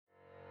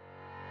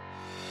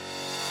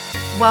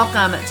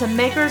Welcome to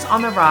Makers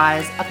on the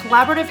Rise, a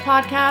collaborative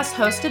podcast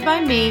hosted by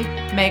me,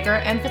 maker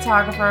and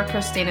photographer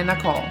Christina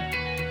Nicole.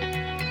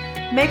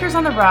 Makers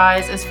on the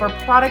Rise is for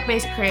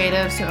product-based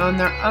creatives who own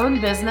their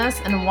own business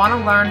and want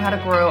to learn how to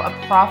grow a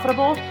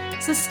profitable,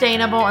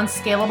 sustainable, and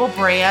scalable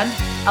brand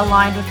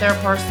aligned with their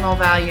personal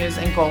values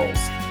and goals.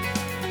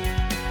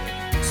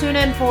 Tune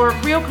in for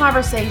real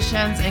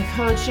conversations and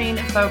coaching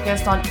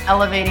focused on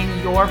elevating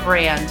your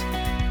brand.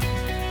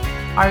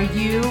 Are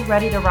you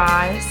ready to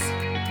rise?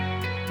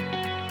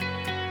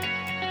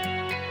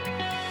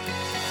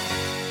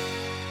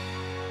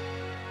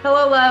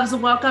 Hello, loves.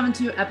 Welcome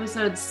to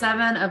episode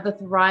 7 of the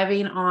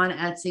Thriving on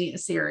Etsy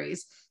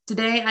series.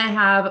 Today, I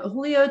have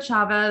Julio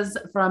Chavez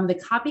from the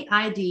Copy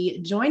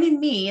ID joining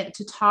me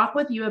to talk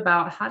with you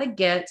about how to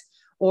get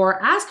or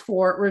ask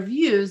for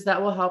reviews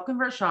that will help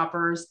convert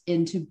shoppers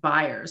into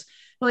buyers.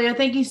 Julio,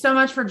 thank you so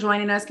much for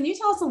joining us. Can you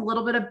tell us a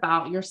little bit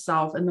about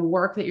yourself and the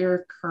work that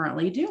you're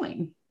currently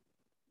doing?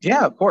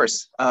 Yeah, of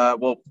course.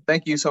 Well,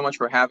 thank you so much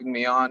for having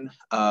me on.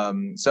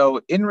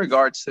 So in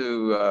regards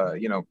to,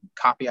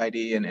 Copy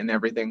ID and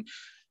everything,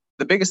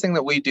 the biggest thing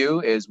that we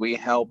do is we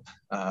help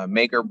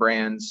maker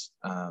brands,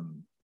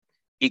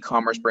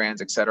 e-commerce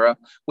brands, etc.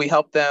 We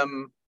help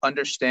them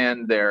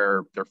understand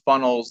their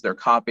funnels, their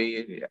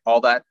copy,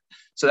 all that.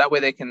 So that way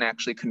they can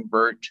actually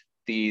convert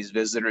these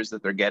visitors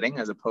that they're getting,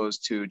 as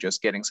opposed to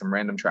just getting some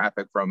random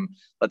traffic from,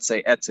 let's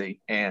say,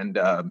 Etsy. And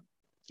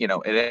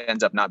it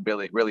ends up not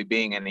really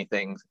being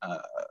anything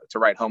to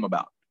write home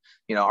about.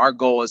 Our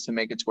goal is to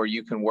make it to where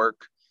you can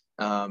work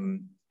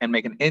and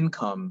make an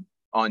income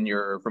from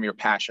your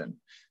passion,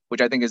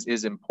 which I think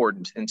is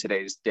important in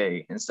today's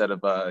day, instead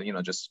of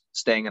just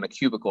staying in a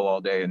cubicle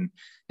all day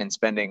and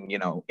spending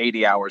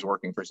 80 hours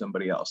working for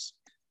somebody else.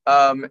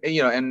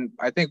 And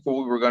I think what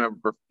we were going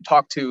to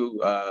talk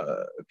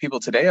to people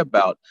today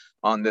about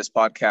on this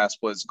podcast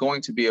was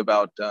going to be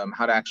about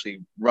how to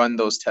actually run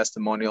those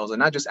testimonials and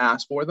not just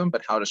ask for them,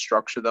 but how to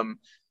structure them,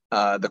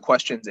 the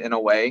questions in a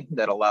way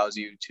that allows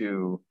you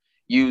to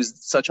use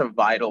such a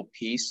vital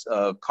piece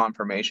of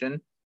confirmation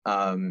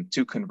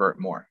to convert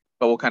more.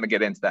 But we'll kind of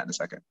get into that in a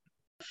second.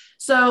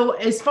 So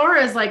as far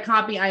as like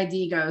Copy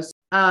ID goes,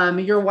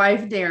 your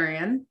wife,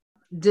 Darian,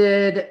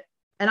 did...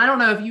 And I don't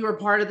know if you were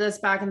part of this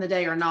back in the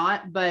day or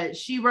not, but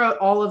she wrote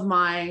all of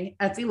my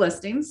Etsy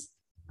listings,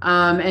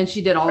 and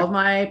she did all of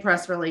my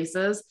press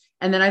releases.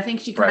 And then I think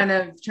she kind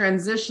of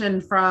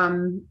transitioned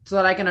from, so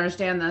that I can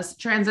understand this,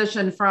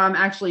 transitioned from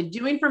actually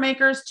doing for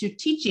makers to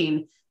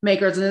teaching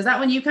makers. And is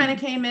that when you kind of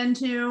came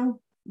into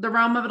the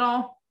realm of it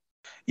all?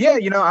 Yeah,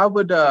 I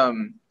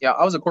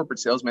was a corporate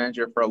sales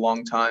manager for a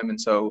long time. And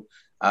so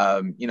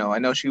I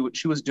know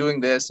she was doing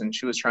this, and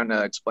she was trying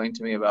to explain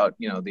to me about,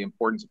 the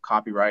importance of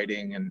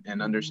copywriting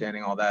and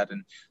understanding all that.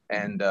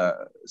 And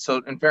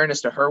so in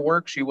fairness to her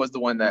work, she was the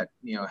one that,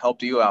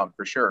 helped you out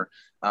for sure.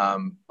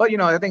 But,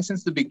 I think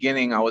since the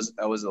beginning, I was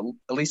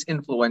at least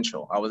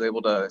influential. I was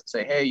able to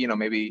say, hey,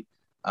 maybe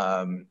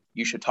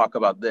you should talk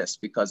about this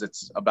because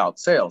it's about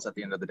sales at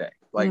the end of the day.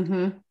 Like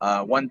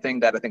one thing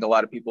that I think a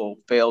lot of people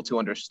fail to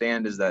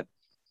understand is that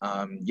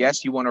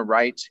yes, you want to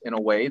write in a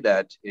way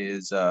that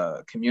is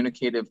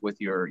communicative with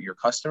your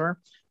customer,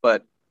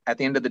 but at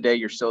the end of the day,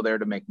 you're still there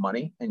to make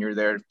money, and you're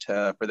there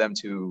for them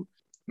to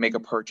make a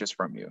purchase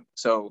from you.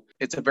 So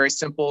it's a very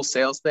simple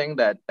sales thing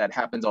that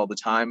happens all the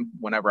time.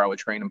 Whenever I would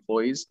train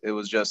employees, it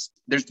was just,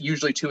 there's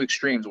usually two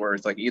extremes where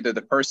it's like either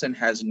the person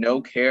has no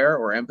care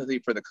or empathy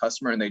for the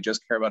customer and they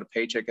just care about a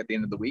paycheck at the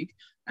end of the week.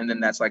 And then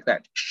that's like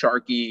that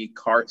sharky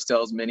cart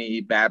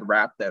salesman-y bad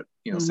rap that,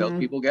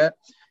 salespeople get.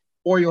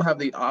 Or you'll have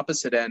the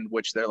opposite end,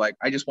 which they're like,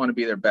 I just want to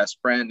be their best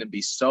friend and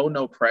be so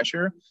no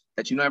pressure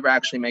that you never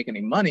actually make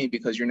any money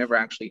because you're never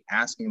actually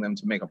asking them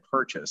to make a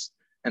purchase.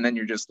 And then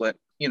you're just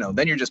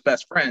then you're just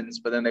best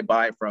friends, but then they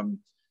buy from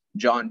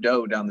John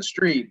Doe down the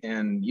street,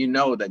 and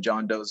that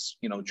John Doe's,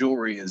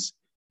 jewelry is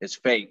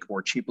fake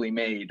or cheaply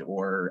made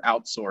or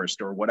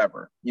outsourced or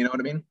whatever. You know what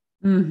I mean?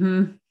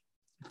 Mm-hmm.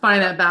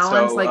 Find that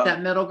balance, like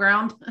that middle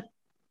ground.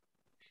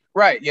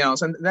 Right.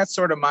 So that's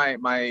sort of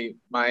my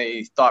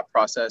thought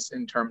process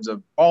in terms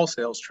of all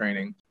sales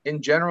training.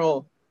 In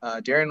general,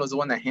 Darian was the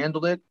one that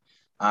handled it.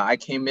 I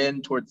came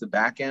in towards the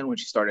back end when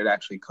she started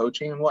actually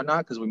coaching and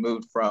whatnot, because we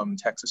moved from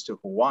Texas to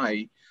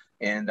Hawaii.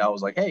 And I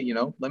was like, hey,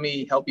 let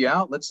me help you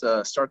out. Let's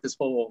start this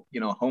whole,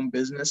 home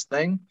business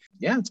thing.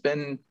 Yeah, it's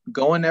been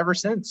going ever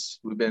since.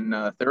 We've been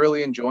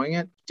thoroughly enjoying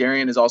it.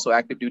 Darian is also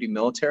active duty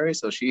military,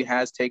 so she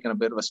has taken a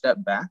bit of a step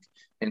back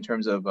in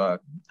terms of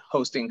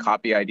hosting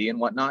Copy ID and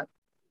whatnot.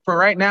 For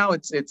right now,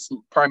 it's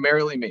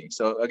primarily me.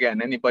 So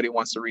again, anybody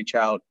wants to reach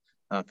out,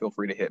 feel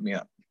free to hit me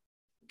up.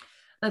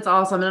 That's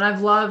awesome. And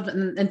I've loved,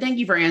 and thank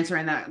you for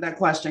answering that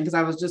question, because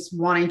I was just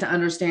wanting to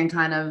understand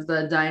kind of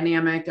the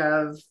dynamic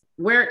of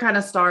where it kind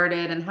of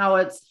started and how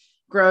it's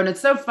grown. It's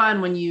so fun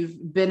when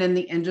you've been in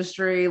the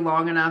industry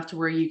long enough to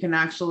where you can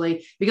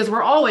actually, because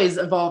we're always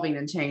evolving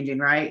and changing,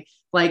 right?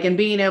 Like, and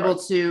being able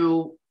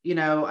to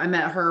I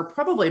met her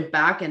probably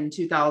back in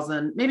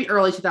 2000, maybe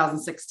early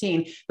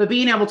 2016, but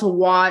being able to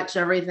watch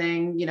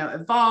everything,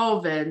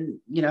 evolve and,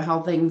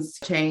 how things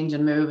change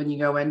and move and you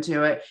go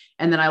into it.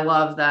 And then I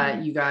love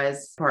that you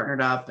guys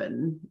partnered up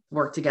and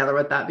worked together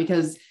with that,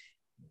 because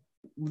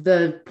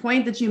the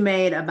point that you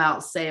made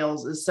about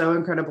sales is so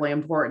incredibly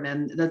important.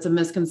 And that's a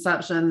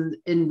misconception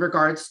in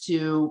regards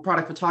to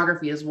product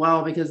photography as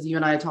well, because you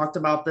and I talked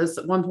about this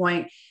at one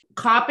point.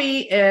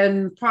 Copy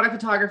and product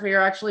photography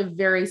are actually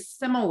very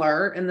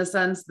similar in the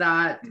sense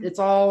that it's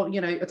all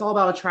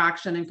about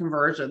attraction and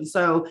conversion.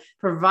 So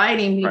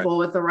providing people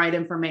with the right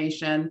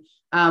information,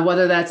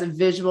 whether that's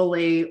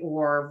visually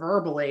or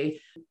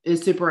verbally,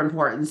 is super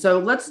important. So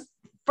let's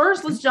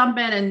jump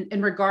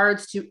in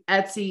regards to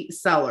Etsy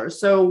sellers.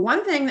 So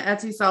one thing that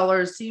Etsy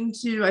sellers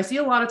I see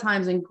a lot of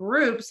times in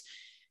groups,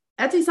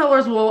 Etsy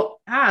sellers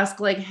will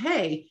ask like,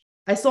 hey,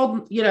 I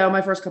sold,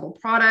 my first couple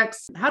of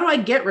products. How do I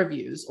get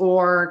reviews?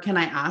 Or can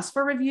I ask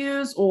for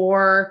reviews?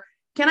 Or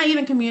can I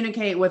even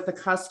communicate with the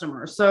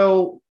customer?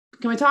 So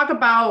can we talk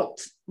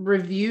about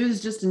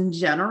reviews just in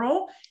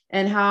general,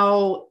 and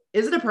how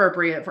is it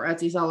appropriate for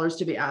Etsy sellers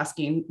to be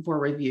asking for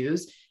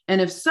reviews? And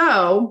if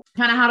so,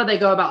 kind of how do they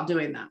go about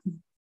doing that?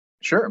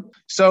 Sure.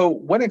 So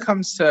when it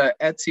comes to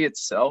Etsy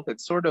itself,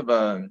 it's sort of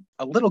a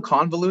little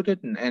convoluted,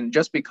 and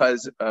just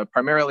because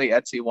primarily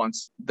Etsy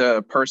wants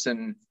the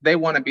person, they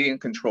want to be in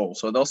control.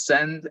 So they'll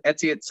send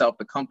Etsy itself,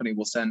 the company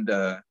will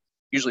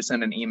usually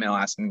send an email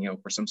asking,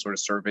 for some sort of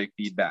survey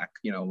feedback,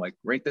 like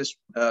rate this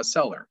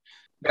seller.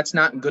 That's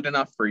not good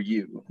enough for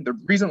you. The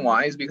reason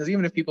why is because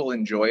even if people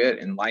enjoy it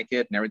and like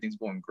it and everything's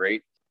going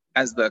great,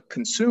 as the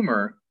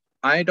consumer,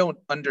 I don't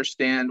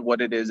understand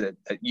what it is that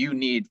you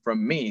need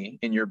from me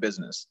in your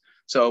business.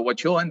 So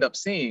what you'll end up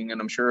seeing, and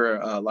I'm sure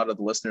a lot of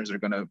the listeners are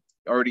going to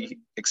already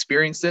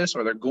experience this,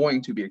 or they're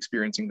going to be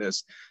experiencing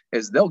this,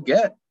 is they'll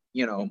get,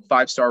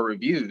 5-star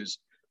reviews,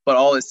 but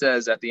all it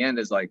says at the end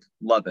is like,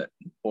 love it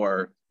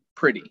or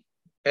pretty.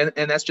 And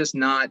that's just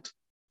not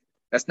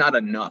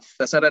enough.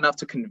 That's not enough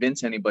to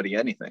convince anybody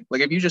anything.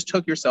 Like if you just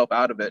took yourself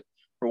out of it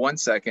for 1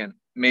 second,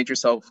 made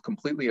yourself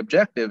completely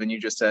objective, and you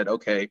just said,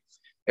 okay,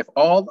 if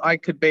all I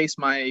could base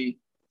my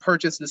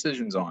purchase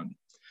decisions on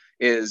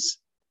is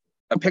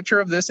a picture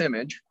of this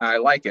image, I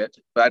like it,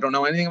 but I don't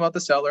know anything about the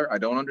seller. I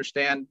don't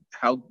understand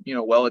how,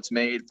 well it's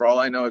made. For all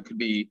I know, it could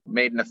be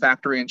made in a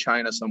factory in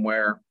China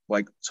somewhere.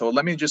 So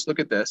let me just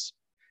look at this.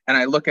 And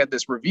I look at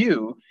this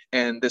review,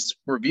 and this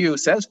review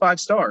says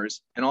 5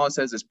 stars, and all it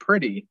says is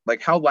pretty.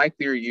 Like, how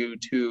likely are you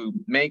to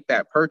make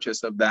that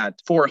purchase of that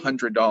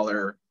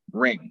 $400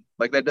 ring?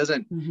 Like that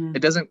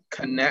it doesn't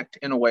connect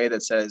in a way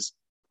that says,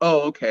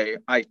 oh, okay,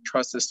 I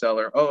trust the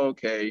seller. Oh,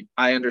 okay,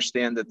 I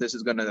understand that this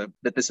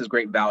is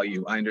great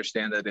value. I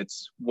understand that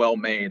it's well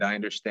made. I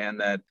understand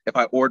that if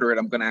I order it,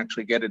 I'm going to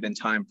actually get it in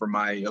time for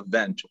my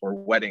event or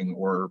wedding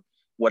or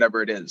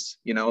whatever it is,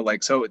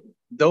 so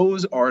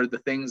those are the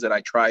things that I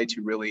try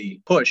to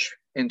really push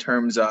in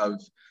terms of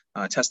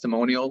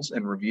testimonials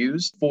and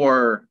reviews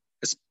for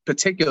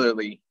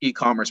particularly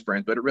e-commerce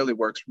brands, but it really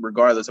works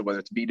regardless of whether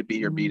it's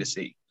B2B or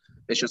B2C.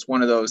 It's just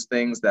one of those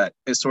things that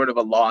is sort of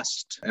a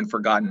lost and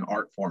forgotten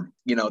art form.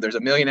 There's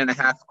 1.5 million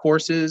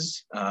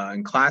courses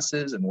and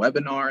classes and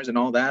webinars and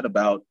all that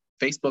about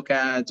Facebook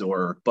ads,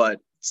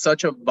 but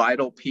such a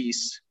vital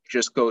piece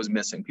just goes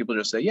missing. People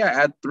just say, yeah,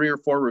 add 3 or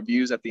 4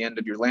 reviews at the end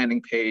of your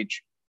landing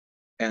page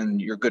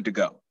and you're good to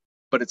go.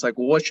 But it's like,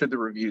 well, what should the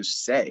reviews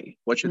say?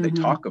 What should they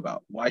talk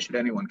about? Why should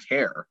anyone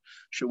care?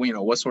 Should we,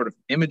 what sort of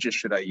images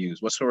should I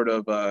use? What sort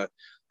of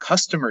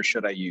customer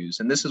should I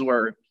use? And this is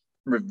where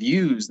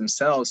reviews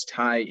themselves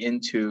tie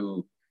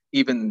into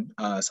even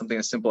something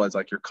as simple as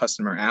like your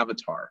customer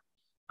avatar,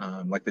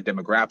 like the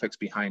demographics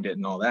behind it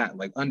and all that,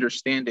 like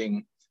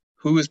understanding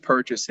who is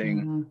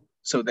purchasing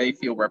so they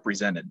feel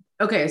represented.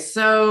 Okay.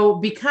 So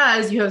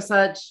because you have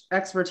such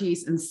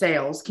expertise in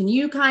sales, can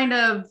you kind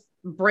of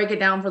break it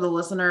down for the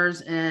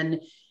listeners and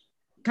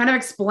kind of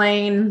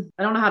explain,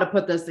 I don't know how to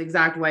put this the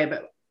exact way,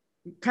 but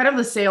kind of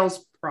the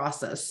sales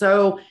process.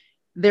 So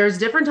there's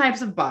different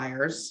types of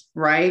buyers,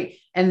 right?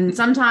 And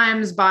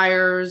sometimes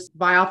buyers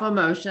buy off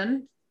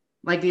emotion,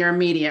 like they're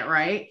immediate,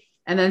 right?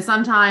 And then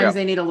sometimes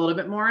they need a little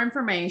bit more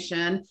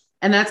information.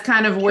 And that's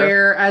kind of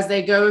where, as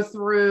they go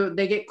through,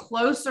 they get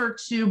closer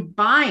to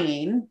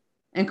buying,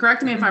 and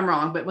correct me if I'm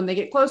wrong, but when they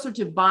get closer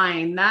to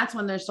buying, that's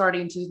when they're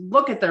starting to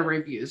look at their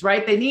reviews,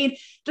 right? They need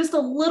just a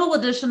little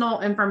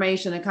additional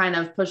information to kind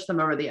of push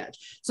them over the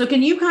edge. So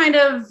can you kind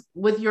of,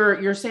 with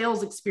your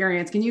sales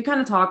experience, can you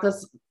kind of talk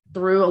us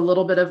through a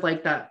little bit of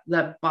like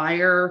that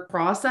buyer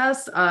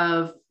process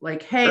of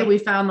like, hey, we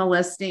found the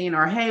listing,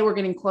 or hey, we're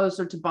getting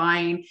closer to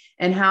buying,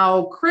 and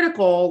how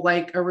critical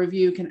like a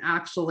review can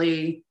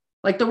actually,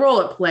 like the role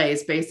it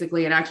plays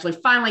basically, and actually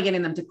finally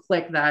getting them to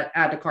click that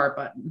add to cart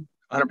button?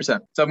 100%.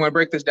 So I'm going to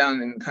break this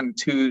down in kind of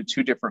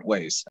two different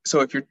ways.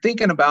 So if you're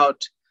thinking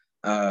about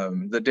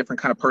the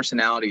different kind of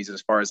personalities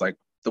as far as like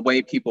the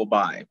way people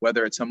buy,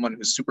 whether it's someone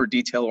who's super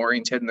detail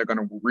oriented and they're going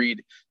to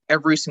read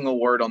every single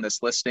word on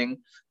this listing,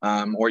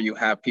 or you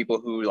have people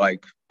who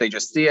like, they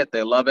just see it,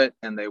 they love it,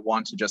 and they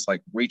want to just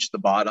like reach the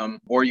bottom,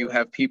 or you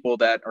have people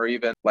that are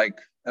even like,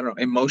 I don't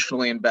know,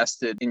 emotionally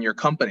invested in your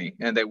company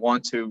and they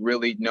want to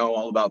really know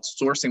all about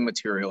sourcing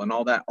material and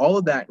all that. All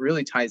of that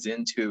really ties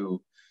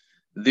into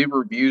the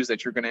reviews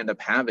that you're going to end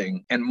up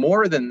having. And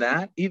more than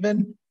that,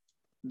 even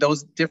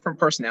those different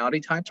personality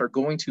types are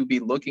going to be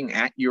looking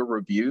at your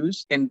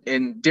reviews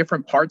in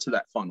different parts of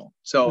that funnel.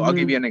 So I'll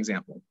give you an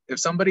example. If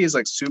somebody is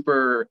like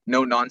super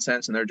no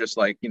nonsense and they're just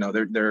like, you know,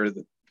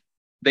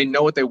 they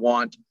know what they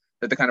want,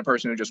 they're the kind of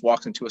person who just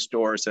walks into a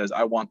store, says,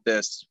 I want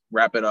this,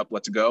 wrap it up,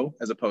 let's go,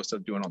 as opposed to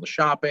doing all the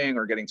shopping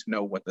or getting to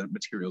know what the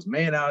material's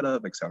made out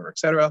of, et cetera, et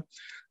cetera.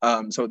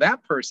 So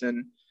that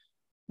person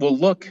will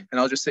look,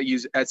 and I'll just say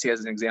use Etsy as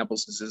an example,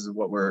 since this is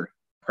what we're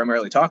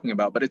primarily talking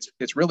about, but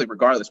it's really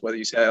regardless whether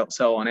you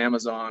sell on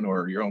Amazon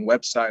or your own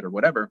website or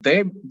whatever.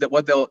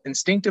 What they'll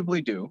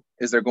instinctively do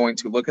is they're going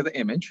to look at the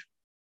image,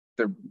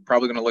 they're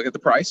probably going to look at the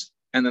price,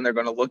 and then they're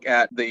going to look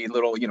at the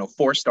little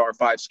 4-star,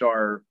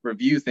 5-star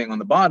review thing on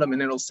the bottom,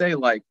 and it'll say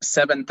like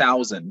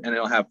 7,000, and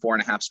it'll have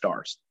 4.5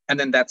 stars, and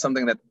then that's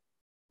something that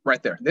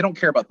right there. They don't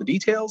care about the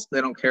details. They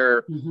don't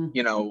care,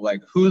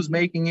 like who's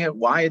making it,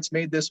 why it's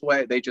made this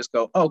way. They just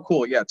go, oh,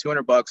 cool, yeah,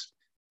 $200,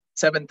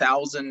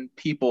 7,000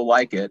 people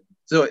like it.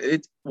 So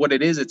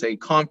it's a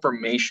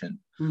confirmation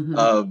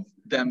of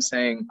them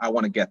saying, I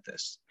want to get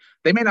this.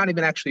 They may not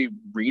even actually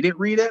read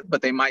it,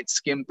 but they might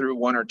skim through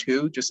one or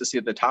two just to see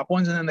the top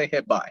ones, and then they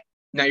hit buy.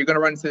 Now you're going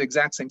to run into the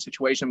exact same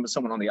situation with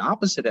someone on the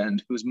opposite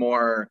end who's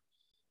more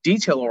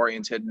detail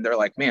oriented. And they're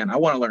like, man, I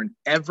want to learn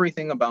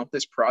everything about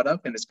this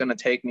product. And it's going to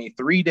take me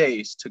 3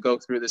 days to go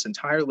through this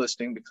entire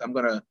listing because I'm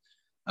going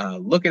to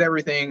look at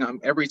everything.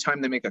 Every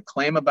time they make a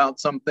claim about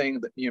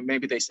something that,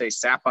 maybe they say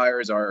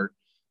sapphires are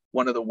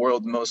one of the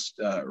world's most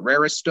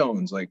rarest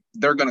stones. Like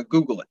they're going to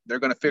Google it. They're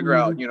going to figure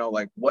out,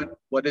 like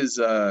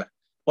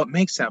what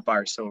makes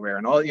sapphires so rare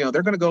and all,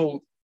 they're going to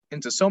go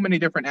into so many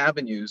different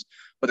avenues,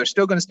 but they're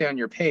still going to stay on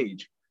your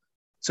page.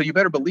 So you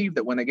better believe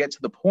that when they get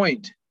to the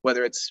point,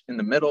 whether it's in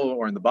the middle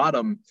or in the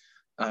bottom,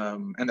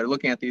 and they're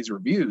looking at these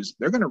reviews,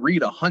 they're going to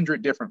read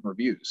 100 different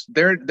reviews.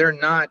 They're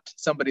not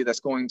somebody that's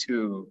going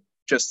to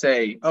just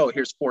say, oh,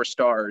 here's 4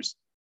 stars,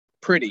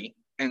 pretty,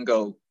 and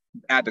go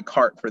add to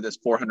cart for this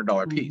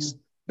 $400 piece.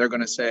 They're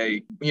going to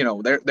say,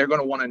 they're going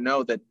to want to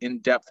know that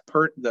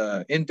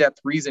the in-depth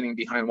reasoning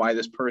behind why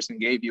this person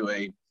gave you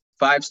a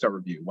 5-star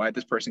review, why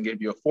this person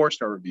gave you a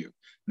 4-star review. And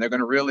they're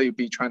going to really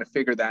be trying to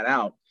figure that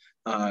out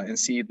and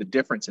see the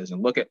differences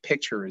and look at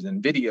pictures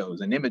and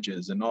videos and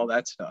images and all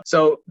that stuff.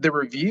 So the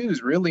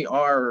reviews really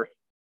are,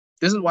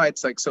 this is why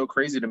it's like so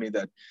crazy to me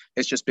that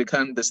it's just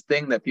become this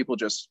thing that people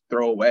just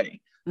throw away,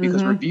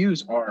 because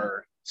reviews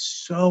are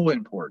so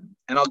important.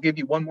 And I'll give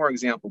you one more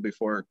example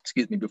before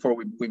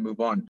we move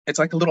on. It's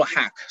like a little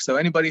hack. So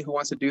anybody who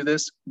wants to do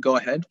this, go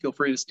ahead, feel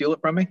free to steal it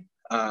from me.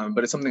 But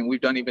it's something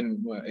we've done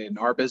even in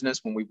our business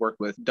when we've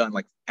done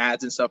like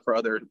ads and stuff for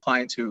other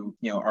clients who,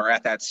 are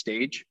at that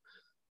stage.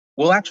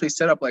 We'll actually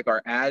set up like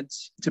our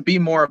ads to be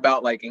more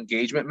about like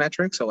engagement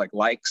metrics. So like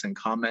likes and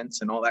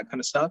comments and all that kind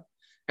of stuff.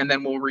 And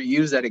then we'll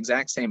reuse that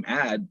exact same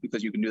ad,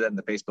 because you can do that in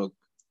the Facebook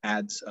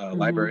ads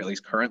library, at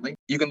least currently.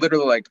 You can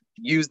literally like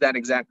use that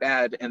exact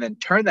ad and then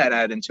turn that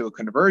ad into a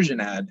conversion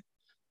ad.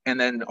 And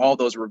then all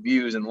those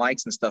reviews and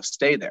likes and stuff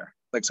stay there.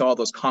 Like, so all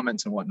those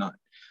comments and whatnot.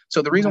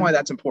 So the reason why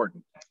that's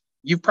important,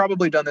 you've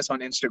probably done this on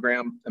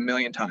Instagram a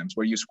million times,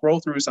 where you scroll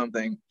through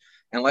something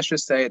and let's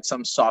just say it's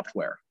some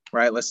software,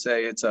 right? Let's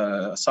say it's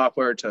a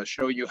software to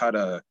show you how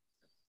to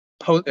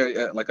post,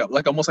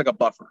 like almost like a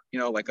buffer,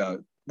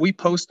 we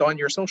post on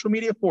your social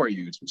media for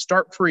you.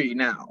 Start free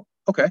now.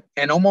 Okay.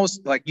 And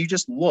almost like you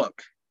just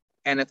look,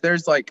 and if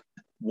there's like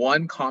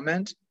one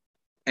comment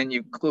and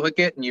you click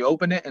it and you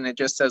open it and it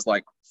just says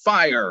like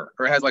fire,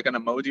 or it has like an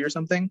emoji or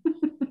something,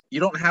 you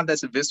don't have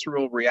this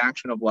visceral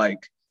reaction of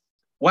like,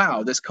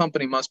 wow, this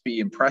company must be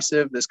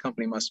impressive. This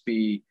company must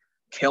be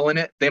killing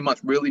it. They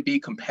must really be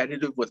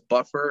competitive with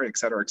Buffer, et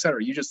cetera, et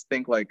cetera. You just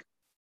think like,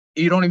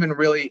 you don't even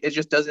really, it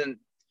just doesn't,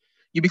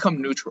 you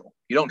become neutral.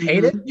 You don't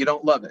hate it, you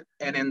don't love it.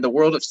 And in the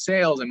world of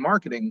sales and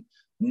marketing,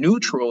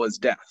 neutral is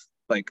death.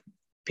 Like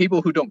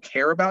people who don't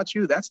care about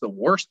you, that's the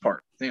worst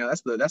part.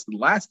 That's the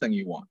last thing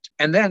you want.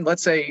 And then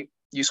let's say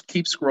you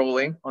keep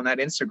scrolling on that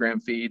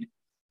Instagram feed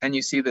and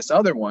you see this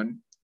other one,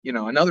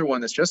 another one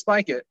that's just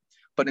like it,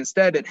 but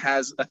instead it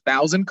has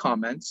 1,000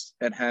 comments,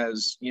 it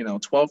has,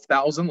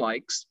 12,000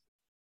 likes,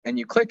 and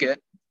you click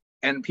it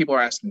and people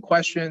are asking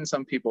questions.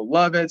 Some people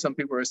love it. Some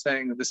people are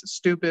saying this is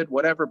stupid,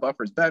 whatever,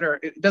 Buffer's better.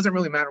 It doesn't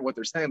really matter what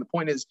they're saying. The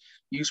point is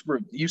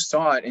you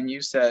saw it and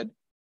you said,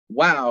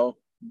 wow,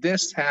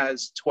 this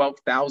has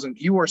 12,000.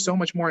 You are so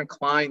much more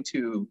inclined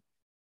to,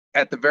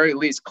 at the very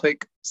least,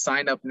 click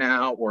sign up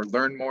now or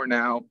learn more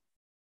now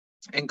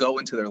and go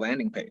into their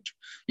landing page.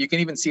 You can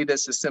even see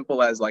this as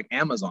simple as like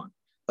Amazon.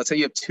 Let's say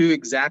you have 2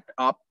 exact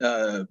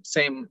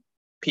same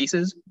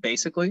pieces,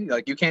 basically,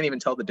 like you can't even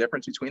tell the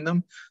difference between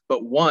them.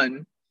 But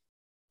one,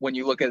 when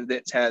you look at it,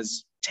 it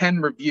has 10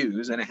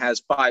 reviews and it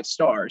has 5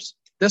 stars.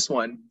 This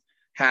one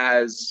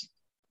has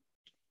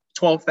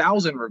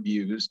 12,000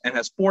 reviews and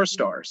has 4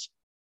 stars.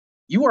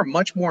 You are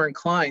much more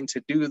inclined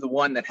to do the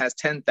one that has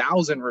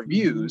 10,000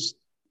 reviews,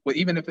 with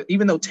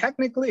even though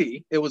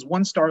technically it was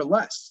 1 star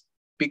less,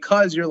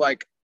 because you're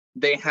like,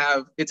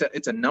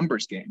 it's a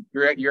numbers game.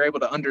 You're able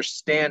to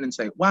understand and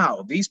say,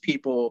 wow, these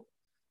people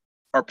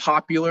are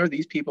popular.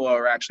 These people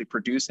are actually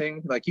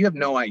producing. Like, you have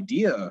no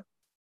idea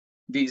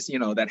these,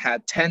 that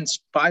had 10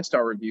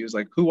 5-star reviews.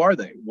 Like, who are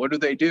they? What do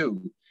they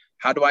do?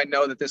 How do I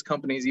know that this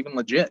company is even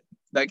legit?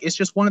 Like, it's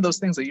just one of those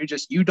things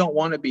that you don't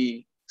want to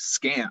be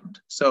scammed.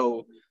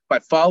 So by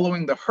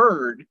following the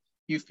herd,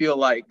 you feel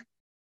like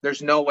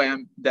there's no way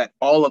that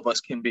all of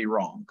us can be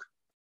wrong.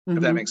 If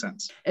that makes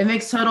sense. It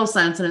makes total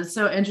sense. And it's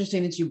so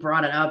interesting that you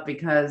brought it up,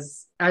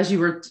 because as you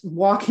were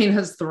walking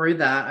us through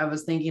that, I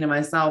was thinking to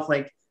myself,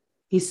 like,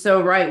 he's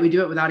so right. We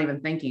do it without even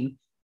thinking.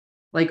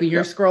 Like, when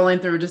you're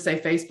scrolling through, just say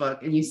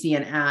Facebook, and you see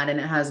an ad and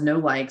it has no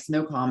likes,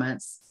 no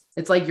comments.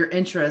 It's like your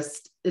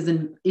interest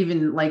isn't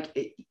even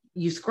like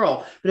you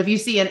scroll. But if you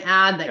see an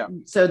ad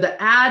so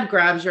the ad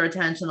grabs your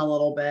attention a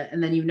little bit,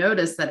 and then you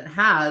notice that it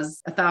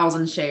has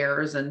 1,000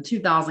 shares and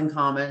 2,000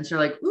 comments, you're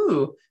like,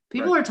 ooh,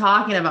 people are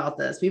talking about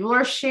this. People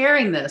are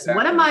sharing this. Exactly.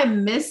 What am I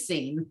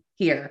missing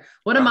here?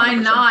 What am 100%. I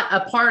not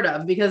a part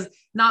of? Because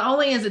not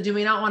only do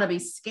we not want to be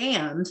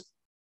scammed,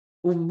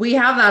 we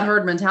have that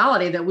herd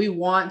mentality that we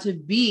want to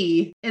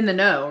be in the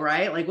know,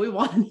 right? Like, we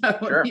want to know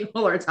what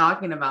people are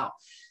talking about.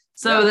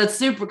 So that's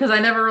super, because I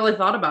never really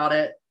thought about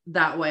it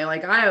that way.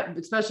 Like,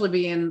 especially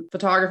being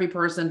photography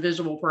person,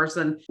 visual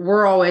person,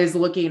 we're always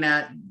looking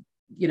at,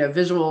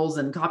 visuals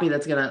and copy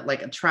that's going to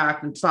like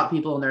attract and stop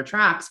people in their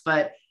tracks.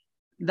 But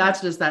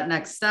that's just that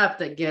next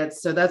step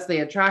so that's the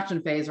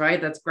attraction phase, right?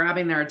 That's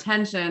grabbing their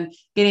attention,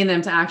 getting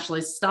them to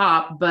actually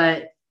stop.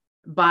 But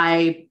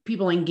by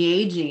people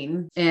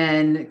engaging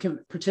and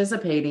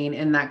participating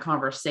in that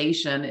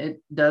conversation,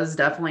 it does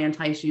definitely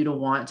entice you to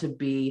want to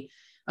be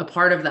a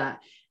part of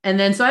that. And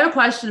then, so I have a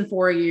question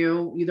for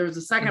you. There's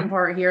a second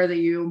part here that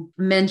you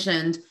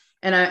mentioned,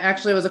 and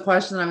it was a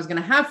question that I was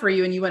going to have for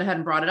you, and you went ahead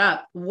and brought it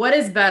up. What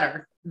is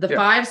better, the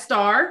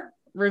 5-star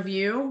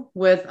review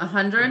with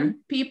 100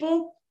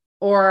 people,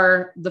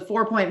 or the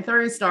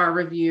 4.3-star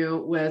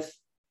review with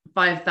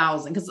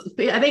 5,000? Because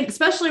I think,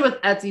 especially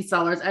with Etsy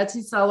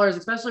sellers,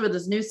 especially with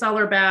this new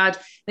seller badge,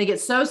 they get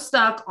so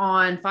stuck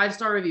on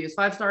 5-star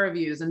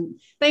reviews, and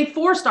I think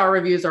 4-star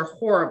reviews are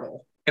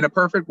horrible. In a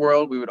perfect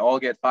world, we would all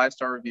get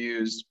 5-star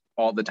reviews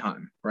all the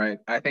time, right?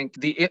 I think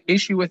the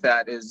issue with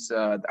that is,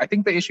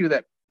 the issue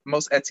that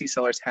most Etsy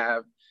sellers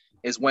have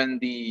is when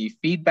the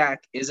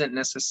feedback isn't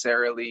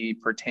necessarily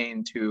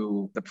pertained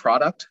to the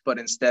product, but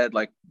instead,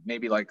 like,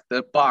 maybe like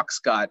the box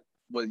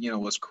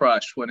was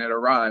crushed when it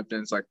arrived,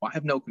 and it's like, well, I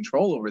have no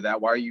control over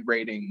that. Why are you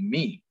rating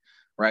me,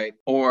 right?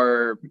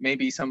 Or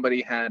maybe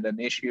somebody had an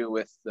issue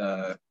with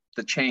the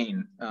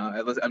chain.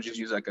 I'm just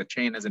using like a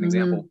chain as an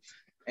example.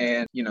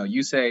 And,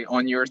 you say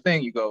on your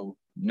thing, you go,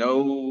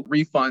 no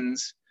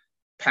refunds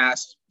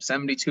past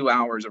 72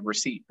 hours of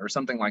receipt or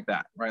something like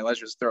that, right? Let's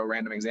just throw a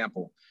random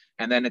example.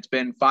 And then it's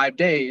been 5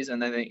 days,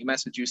 and then they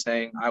message you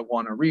saying, I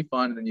want a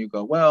refund. And then you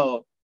go,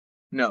 well,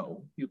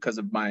 no, because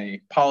of my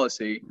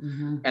policy.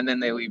 And then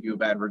they leave you a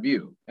bad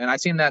review. And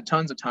I've seen that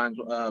tons of times.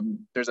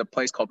 There's a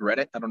place called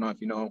Reddit. I don't know if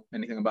you know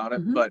anything about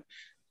it, but,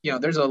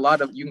 there's a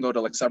lot of, you can go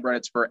to like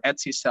subreddits for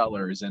Etsy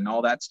sellers and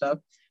all that stuff.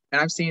 And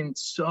I've seen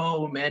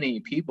so many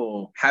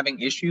people having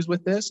issues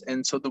with this.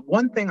 And so the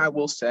one thing I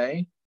will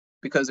say,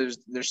 because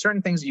there's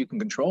certain things that you can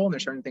control and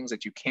there's certain things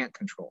that you can't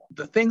control.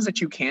 The things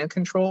that you can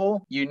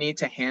control, you need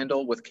to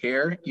handle with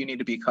care. You need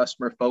to be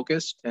customer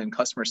focused and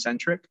customer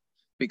centric,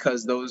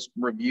 because those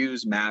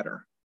reviews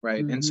matter,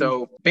 right? And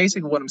so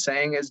basically what I'm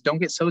saying is, don't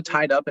get so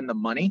tied up in the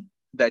money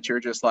that you're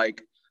just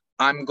like,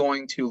 I'm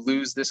going to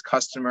lose this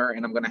customer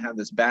and I'm going to have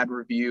this bad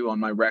review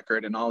on my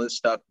record and all this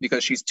stuff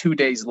because she's 2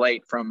 days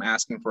late from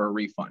asking for a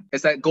refund.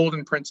 It's that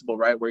golden principle,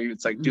 right? Where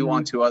it's like, do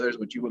unto others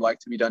what you would like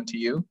to be done to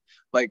you.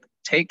 Like,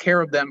 take care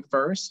of them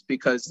first,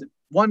 because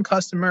one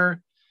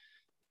customer,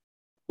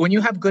 when you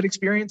have good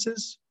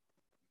experiences,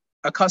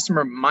 a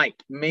customer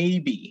might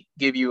maybe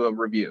give you a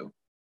review.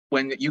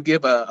 When you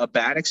give a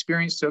bad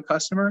experience to a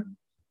customer,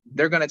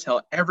 they're going to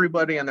tell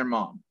everybody and their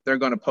mom. They're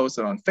going to post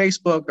it on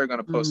Facebook. They're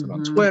going to post it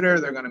on Twitter.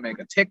 They're going to make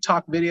a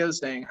TikTok video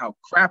saying how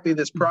crappy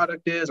this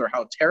product is or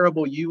how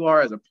terrible you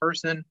are as a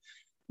person.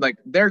 Like,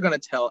 they're going to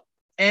tell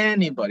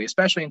anybody,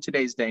 especially in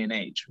today's day and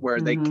age where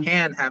they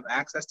can have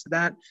access to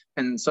that.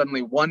 And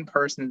suddenly one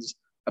person's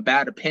a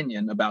bad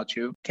opinion about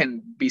you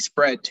can be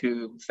spread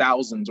to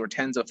thousands or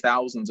tens of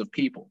thousands of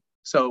people.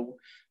 So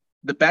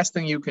the best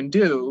thing you can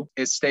do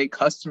is stay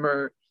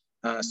customer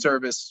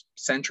service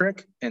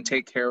centric and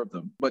take care of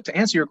them. But to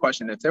answer your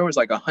question, if there was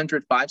like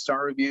 100 5-star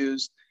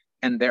reviews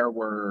and there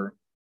were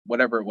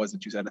whatever it was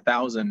that you said,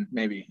 1,000,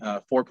 maybe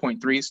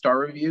 4.3-star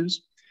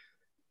reviews,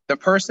 the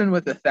person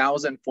with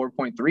 1,000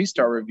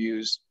 4.3-star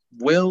reviews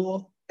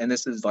will, and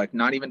this is like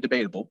not even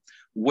debatable,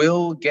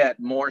 will get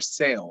more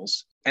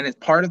sales. And it's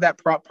part of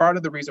that part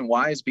of the reason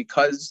why is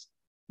because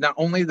not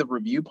only the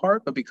review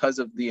part, but because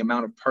of the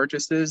amount of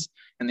purchases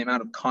and the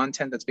amount of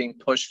content that's being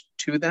pushed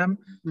to them.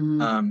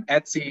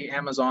 Etsy,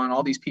 Amazon,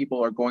 all these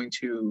people are going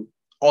to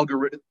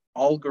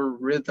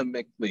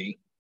algorithmically,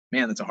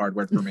 man, that's a hard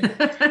word for me,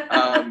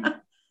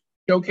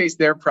 showcase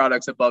their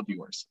products above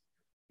yours.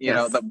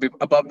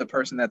 Above the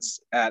person that's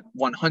at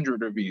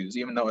 100 reviews,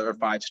 even though they're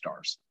 5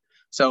 stars.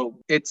 So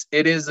it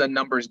is a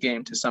numbers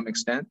game to some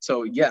extent.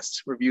 So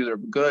yes, reviews are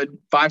good.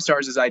 5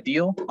 stars is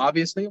ideal.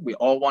 Obviously, we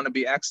all want to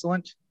be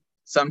excellent.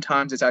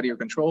 Sometimes it's out of your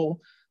control.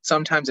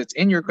 Sometimes it's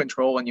in your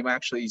control and you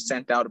actually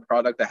sent out a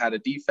product that had a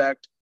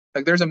defect.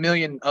 Like there's a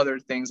million other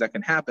things that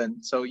can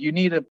happen. So you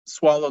need to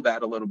swallow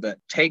that a little bit.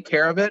 Take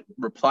care of it,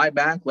 reply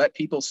back, let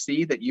people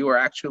see that you are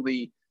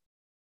actually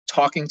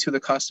talking to the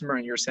customer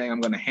and you're saying,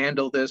 I'm going to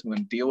handle this, I'm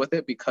going to deal with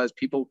it, because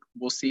people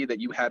will see that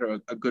you had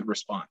a good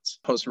response,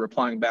 opposed to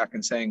replying back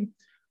and saying,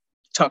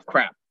 tough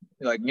crap.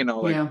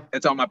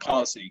 It's on my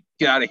policy,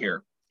 get out of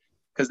here.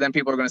 Because then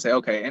people are going to say,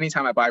 okay,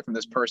 anytime I buy from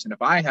this person,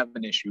 if I have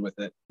an issue with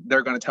it,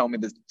 they're going to tell me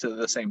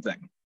the same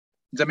thing.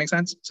 Does that make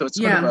sense? So it's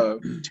sort of a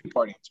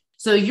 2-part answer.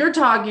 So you're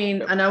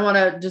talking, and I want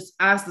to just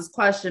ask this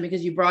question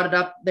because you brought it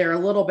up there a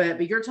little bit,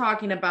 but you're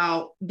talking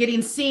about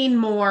getting seen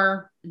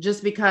more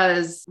just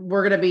because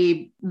we're going to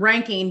be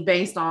ranking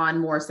based on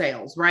more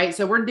sales, right?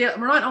 So we're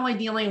not only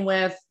dealing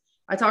with,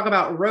 I talk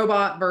about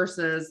robot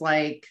versus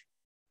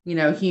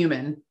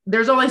human.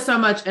 There's only so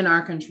much in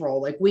our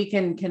control. Like we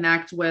can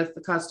connect with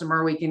the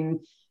customer, we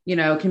can,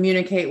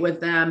 communicate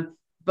with them,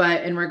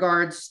 but in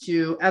regards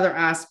to other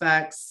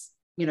aspects,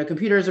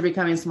 computers are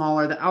becoming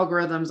smaller, the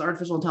algorithms,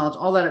 artificial intelligence,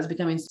 all that is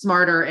becoming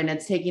smarter, and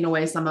it's taking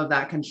away some of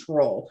that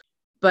control.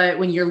 But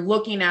when you're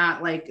looking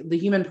at like the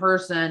human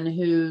person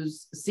who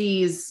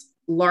sees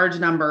large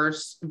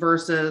numbers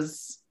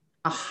versus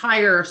a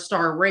higher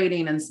star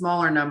rating and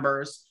smaller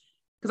numbers,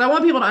 because I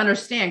want people to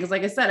understand, because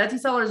like I said, Etsy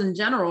sellers in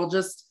general,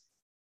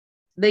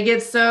 they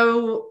get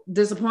so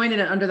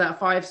disappointed under that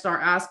 5-star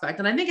aspect.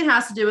 And I think it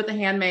has to do with the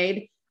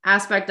handmade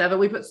aspect of it.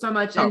 We put so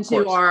much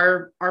into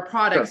our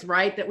products,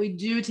 right? That we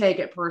do take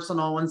it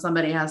personal when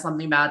somebody has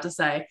something bad to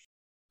say.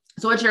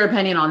 So what's your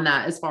opinion on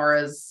that, as far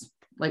as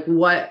like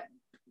what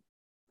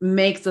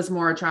makes us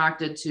more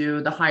attracted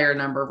to the higher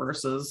number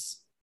versus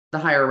the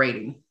higher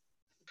rating?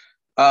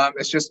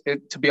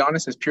 To be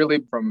honest, it's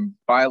purely from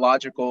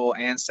biological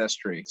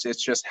ancestry.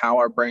 It's just how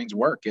our brains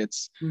work.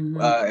 It's,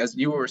 as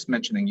you were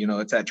mentioning,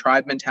 it's that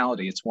tribe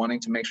mentality. It's wanting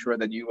to make sure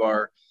that you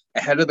are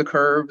ahead of the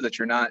curve, that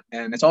you're not.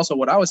 And it's also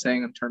what I was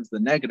saying in terms of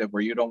the negative,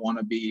 where you don't want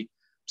to be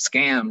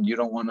scammed. You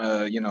don't want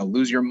to,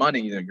 lose your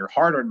money, your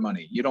hard-earned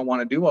money. You don't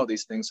want to do all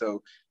these things.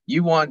 So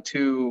you want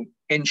to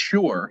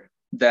ensure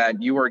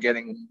that you are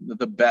getting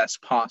the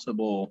best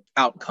possible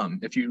outcome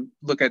if you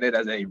look at it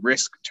as a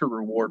risk to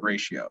reward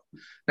ratio.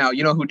 Now,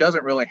 who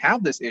doesn't really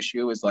have this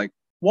issue is like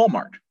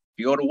Walmart. If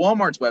you go to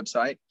Walmart's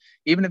website,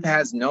 even if it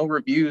has no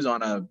reviews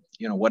on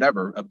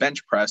a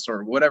bench press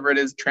or whatever it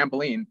is,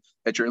 trampoline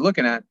that you're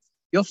looking at,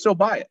 you'll still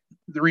buy it.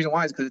 The reason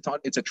why is because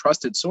it's a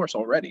trusted source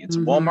already. It's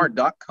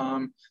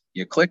Walmart.com.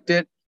 You clicked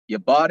it, you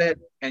bought it,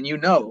 and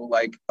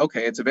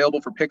okay, it's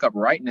available for pickup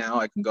right now.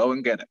 I can go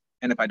and get it.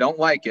 And if I don't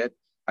like it,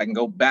 I can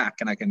go back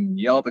and I can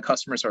yell at the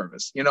customer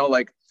service. You know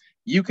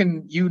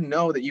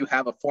that you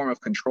have a form of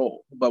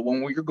control. But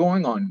when you're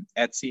going on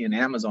Etsy and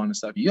Amazon and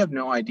stuff, you have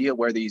no idea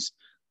where these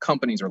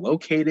companies are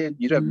located.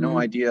 You have no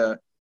idea,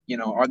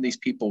 are these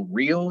people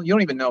real? You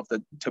don't even know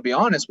to be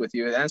honest with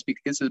you, and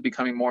this is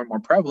becoming more and more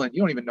prevalent,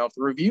 you don't even know if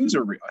the reviews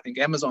are real. I think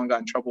Amazon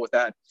got in trouble with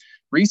that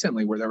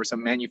recently, where there were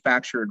some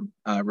manufactured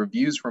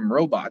reviews from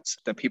robots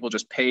that people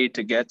just paid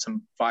to get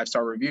some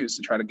 5-star reviews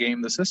to try to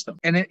game the system.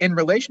 And in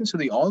relation to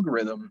the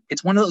algorithm,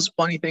 it's one of those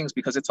funny things,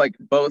 because it's like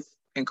both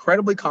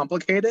incredibly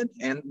complicated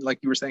and, like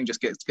you were saying,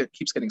 just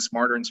keeps getting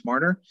smarter and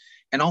smarter,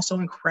 and also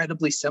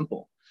incredibly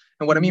simple.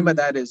 And what I mean by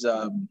that is,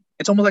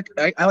 it's almost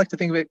like, I like to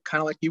think of it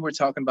kind of like you were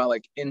talking about,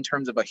 like in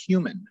terms of a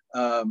human.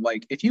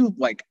 Like if you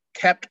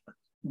kept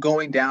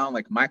going down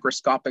like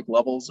microscopic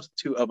levels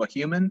of a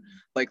human,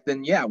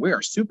 then we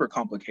are super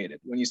complicated.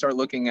 When you start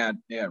looking at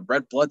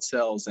red blood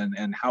cells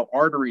and how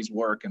arteries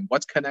work and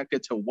what's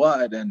connected to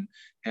what and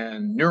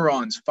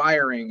neurons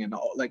firing and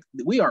all,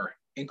 we are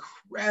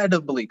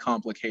incredibly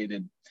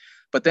complicated.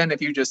 But then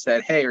if you just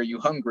said, hey, are you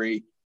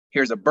hungry?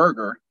 Here's a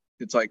burger.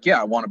 It's like, yeah,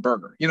 I want a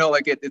burger.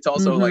 It's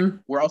also like,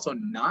 we're also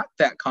not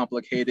that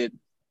complicated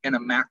in a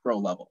macro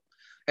level.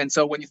 And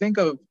so when you think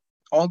of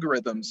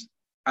algorithms,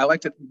 I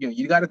like to,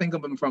 you got to think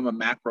of them from a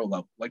macro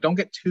level. Like, don't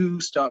get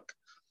too stuck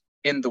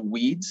in the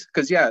weeds,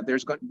 because there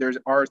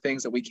are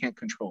things that we can't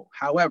control.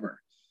 However,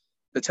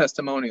 the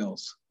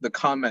testimonials, the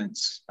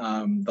comments,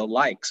 the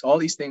likes, all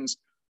these things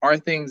are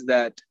things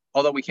that,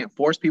 although we can't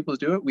force people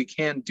to do it, we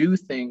can do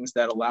things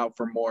that allow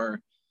for more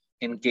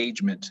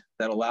engagement,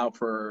 that allow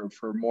for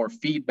more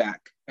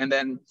feedback. And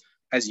then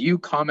as you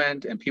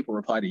comment and people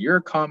reply to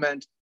your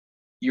comment,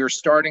 you're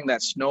starting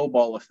that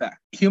snowball effect.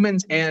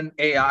 Humans and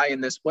AI in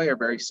this way are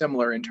very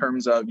similar in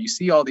terms of, you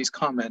see all these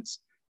comments,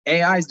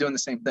 AI is doing the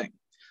same thing.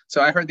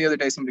 So I heard the other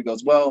day somebody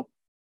goes, well,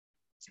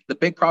 the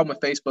big problem with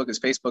Facebook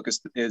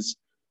is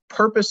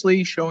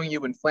purposely showing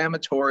you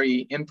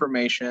inflammatory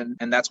information,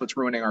 and that's what's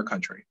ruining our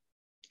country.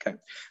 Okay.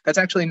 That's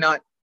actually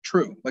not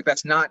true. Like,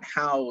 that's not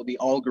how the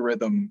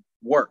algorithm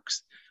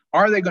works.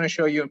 Are they going to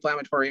show you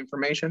inflammatory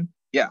information?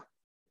 Yeah.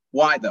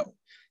 Why though?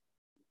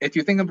 If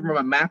you think of it from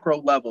a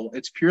macro level,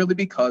 it's purely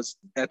because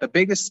at the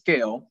biggest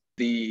scale,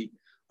 the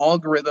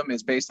algorithm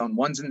is based on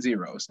ones and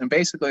zeros. And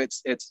basically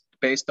it's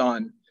based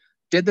on,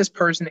 did this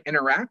person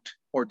interact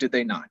or did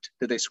they not?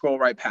 Did they scroll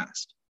right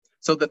past?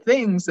 So the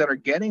things that are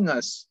getting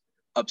us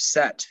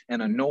upset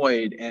and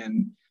annoyed,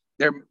 and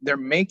they're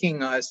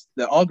making us,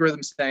 the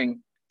algorithm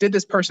saying, did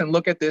this person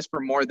look at this for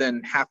more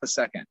than half a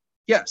second?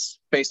 Yes,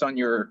 based on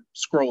your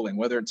scrolling,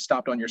 whether it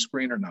stopped on your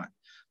screen or not.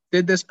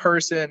 Did this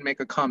person make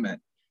a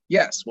comment?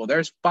 Yes. Well,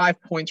 there's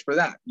 5 points for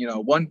that.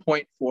 1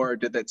 point for,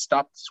 did that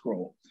stop the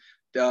scroll?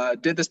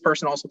 Did this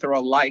person also throw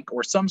a like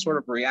or some sort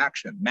of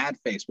reaction, mad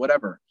face,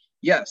 whatever?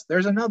 Yes.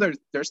 There's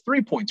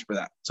 3 points for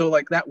that. So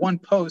like that one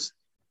post,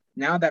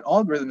 now that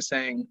algorithm is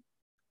saying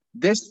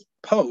this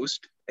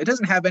post, it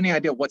doesn't have any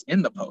idea what's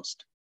in the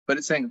post, but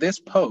it's saying this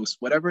post,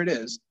 whatever it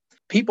is,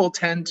 people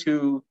tend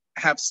to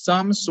have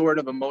some sort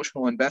of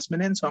emotional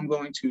investment in. So I'm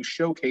going to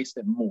showcase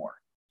it more.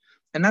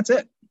 And that's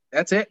it.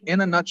 That's it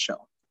in a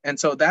nutshell. And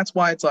so that's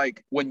why it's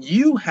like, when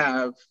you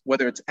have,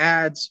 whether it's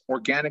ads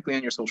organically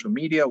on your social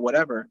media,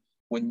 whatever,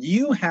 when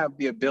you have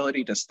the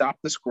ability to stop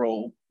the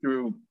scroll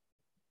through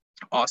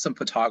awesome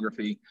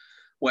photography,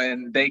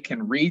 when they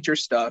can read your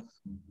stuff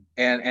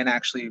and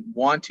actually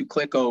want to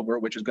click over,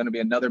 which is going to be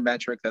another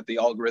metric that the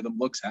algorithm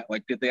looks at.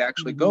 Like, did they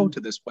actually go to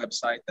this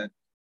website that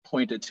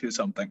pointed to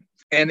something?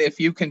 And if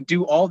you can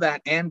do all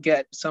that and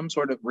get some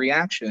sort of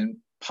reaction,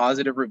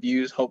 positive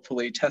reviews,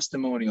 hopefully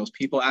testimonials,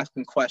 people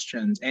asking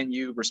questions, and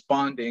you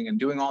responding and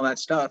doing all that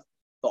stuff,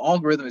 the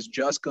algorithm is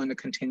just going to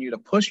continue to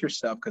push your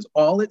stuff, because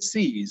all it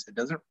sees,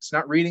 it's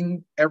not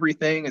reading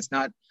everything. It's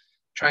not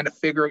trying to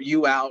figure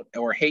you out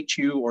or hate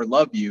you or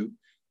love you.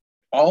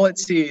 All it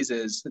sees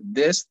is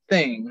this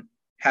thing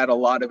had a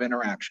lot of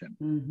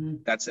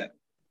interaction. That's it.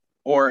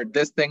 Or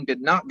this thing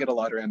did not get a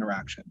lot of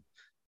interaction.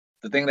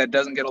 The thing that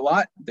doesn't get a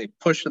lot, they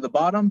push to the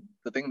bottom.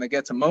 The thing that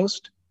gets the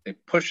most, they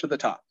push to the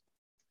top.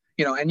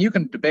 And you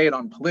can debate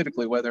on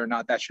politically whether or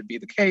not that should be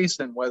the case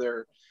and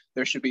whether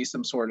there should be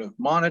some sort of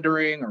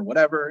monitoring or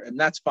whatever, and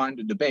that's fine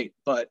to debate.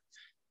 But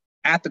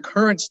at the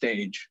current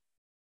stage,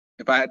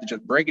 if I had to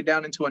just break it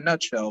down into a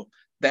nutshell,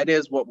 that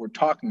is what we're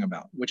talking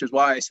about, which is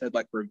why I said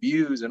like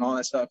reviews and all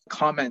that stuff,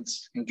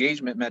 comments,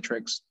 engagement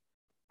metrics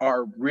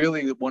are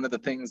really one of the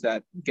things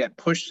that get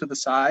pushed to the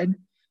side,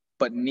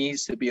 but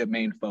needs to be a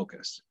main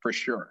focus for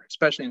sure,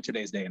 especially in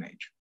today's day and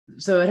age.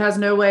 So it has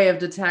no way of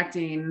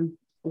detecting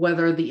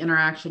whether the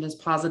interaction is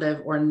positive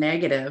or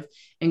negative.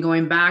 And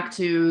going back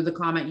to the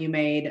comment you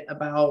made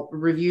about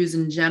reviews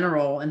in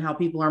general and how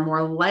people are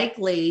more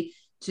likely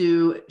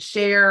to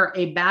share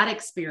a bad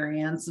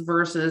experience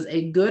versus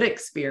a good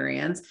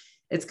experience,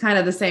 it's kind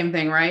of the same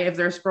thing, right? If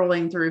they're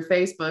scrolling through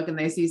Facebook and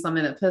they see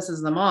something that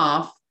pisses them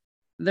off,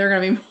 they're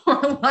going to be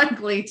more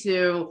likely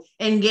to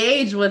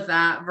engage with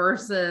that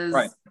versus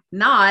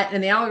not.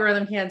 And the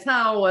algorithm can't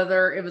tell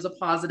whether it was a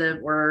positive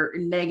or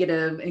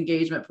negative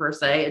engagement per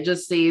se. It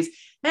just sees,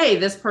 hey,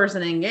 this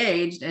person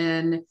engaged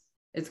and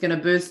it's going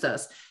to boost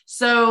us.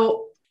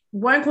 So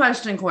one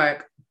question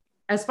quick,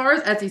 as far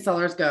as Etsy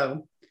sellers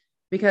go,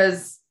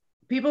 because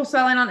people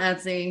selling on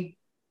Etsy,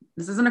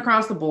 this isn't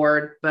across the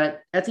board,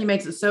 but Etsy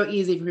makes it so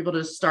easy for people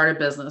to start a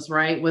business,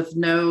 right? With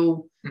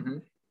no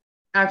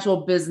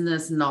actual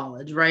business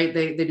knowledge, right?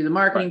 They do the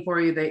marketing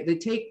for you. They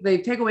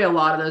take away a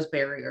lot of those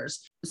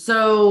barriers.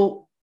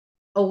 So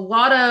a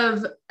lot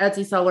of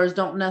Etsy sellers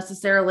don't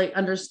necessarily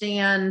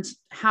understand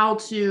how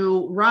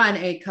to run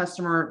a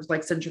customer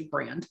like centric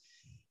brand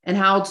and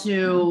how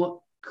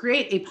to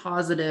create a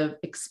positive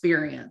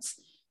experience.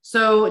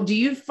 So do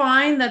you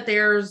find that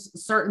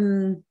there's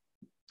certain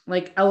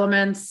like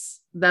elements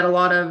that a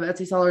lot of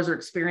Etsy sellers are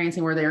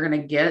experiencing where they're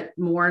going to get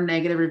more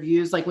negative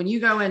reviews? Like when you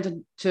go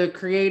into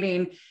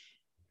creating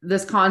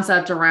this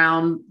concept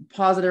around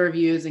positive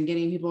reviews and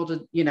getting people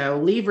to,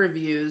 leave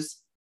reviews,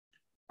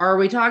 are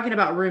we talking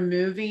about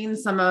removing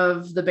some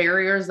of the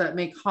barriers that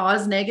may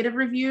cause negative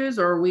reviews?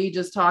 Or are we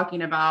just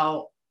talking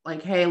about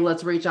like, hey,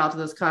 let's reach out to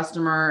this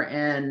customer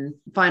and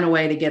find a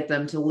way to get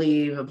them to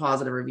leave a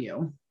positive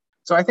review?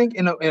 So I think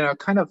in a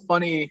kind of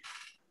funny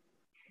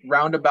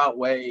roundabout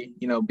way,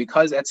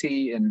 because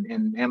Etsy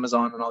and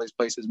Amazon and all these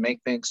places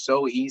make things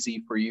so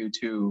easy for you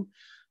to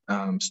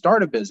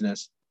start a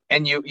business,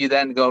 and you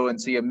then go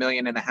and see 1.5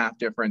 million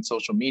different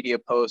social media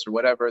posts or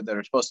whatever that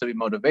are supposed to be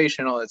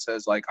motivational. It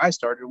says like, I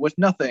started with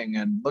nothing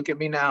and look at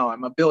me now,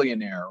 I'm a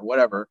billionaire or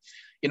whatever.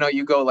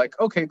 You go like,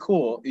 okay,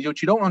 cool.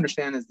 What you don't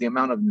understand is the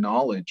amount of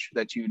knowledge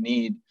that you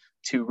need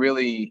to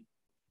really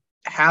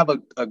have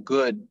a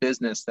good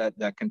business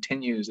that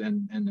continues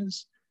and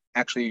is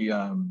actually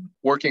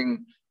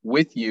working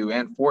with you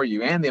and for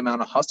you, and the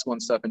amount of hustle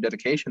and stuff and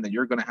dedication that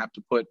you're going to have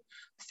to put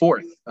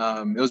forth.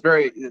 It was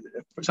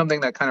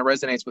something that kind of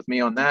resonates with me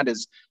on that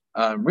is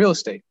real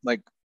estate.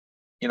 Like,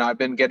 I've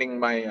been getting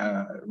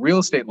my real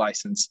estate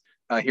license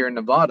here in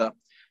Nevada.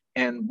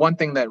 And one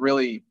thing that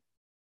really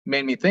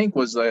made me think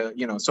was,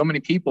 so many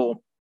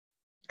people,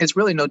 it's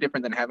really no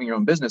different than having your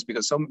own business,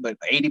 because like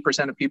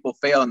 80% of people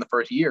fail in the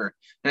first year.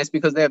 And it's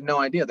because they have no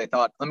idea. They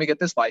thought, let me get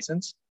this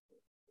license.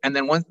 And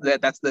then once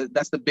that's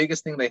the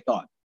biggest thing they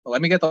thought. Well,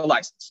 let me get the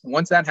license.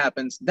 Once that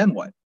happens, then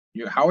what?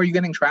 How are you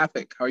getting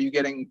traffic? How are you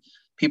getting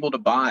people to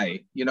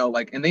buy?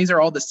 And these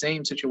are all the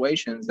same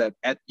situations that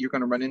you're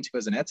going to run into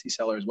as an Etsy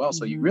seller as well.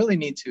 So you really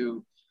need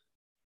to,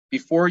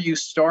 before you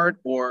start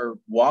or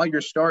while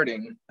you're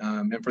starting,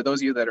 and for those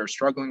of you that are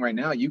struggling right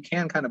now, you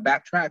can kind of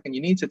backtrack, and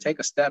you need to take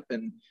a step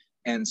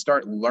and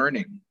start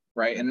learning,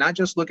 right? And not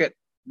just look at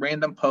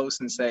random posts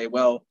and say,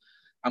 well,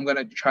 I'm going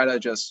to try to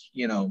just,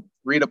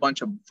 read a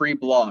bunch of free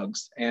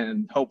blogs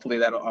and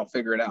hopefully I'll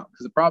figure it out.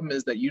 Because the problem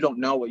is that you don't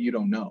know what you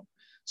don't know.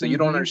 So you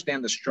don't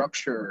understand the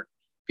structure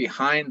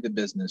behind the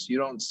business. You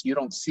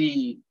don't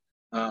see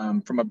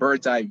from a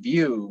bird's eye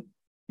view,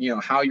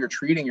 how you're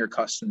treating your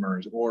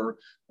customers, or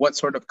what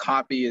sort of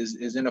copy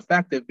is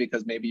ineffective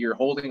because maybe you're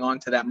holding on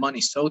to that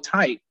money so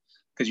tight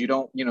because you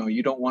don't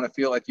want to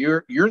feel like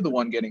you're the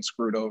one getting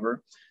screwed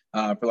over,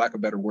 for lack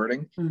of better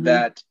wording,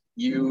 that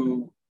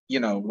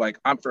I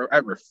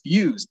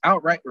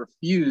outright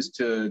refuse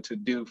to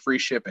do free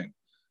shipping.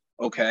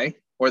 Okay.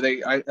 Or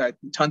I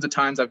tons of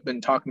times I've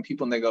been talking to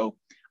people and they go,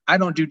 I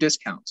don't do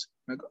discounts.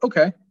 I go,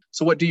 okay.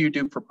 So what do you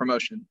do for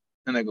promotion?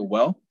 And they go,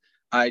 well,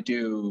 I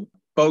do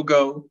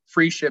BOGO,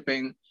 free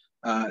shipping.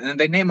 And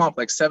they name off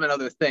like 7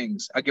 other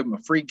things. I give them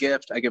a free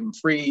gift. I give them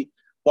free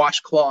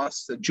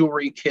washcloths, a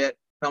jewelry kit.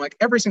 And I'm like,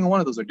 every single one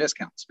of those are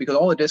discounts, because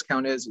all a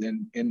discount is,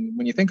 in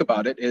when you think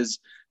about it, is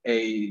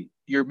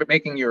you're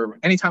making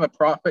anytime a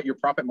profit, your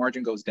profit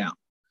margin goes down,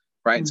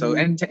 right? So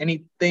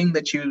anything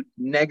that you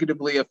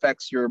negatively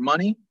affects your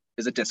money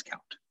is a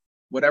discount,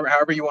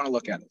 however you want to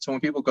look at it. So when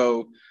people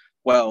go,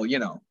 well,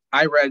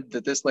 I read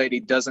that this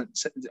lady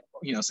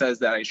says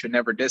that I should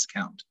never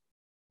discount.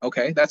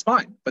 Okay, that's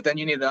fine. But then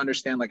you need to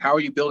understand, like, how are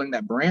you building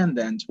that brand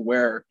then to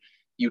where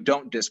you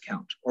don't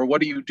discount? Or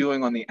what are you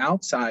doing on the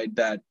outside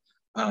that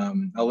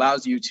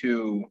allows you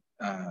to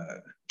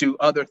do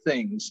other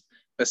things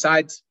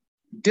besides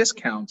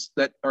discounts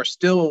that are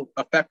still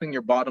affecting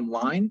your bottom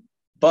line,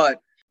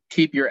 but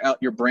keep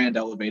your brand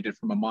elevated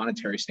from a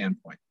monetary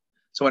standpoint?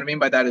 So what I mean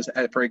by that is,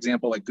 for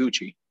example, like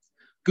Gucci.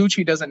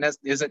 Gucci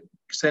isn't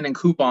sending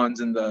coupons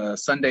in the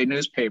Sunday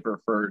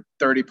newspaper for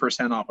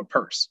 30% off a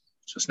purse.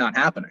 It's just not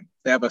happening.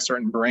 They have a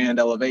certain brand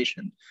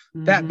elevation.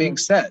 That being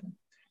said,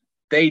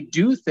 they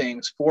do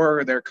things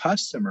for their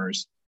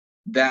customers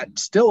that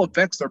still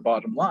affects their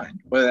bottom line,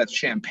 whether that's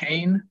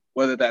champagne,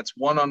 whether that's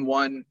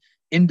one-on-one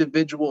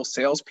individual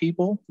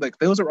salespeople. Like,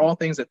 those are all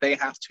things that they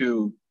have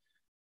to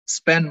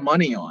spend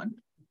money on.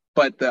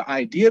 But the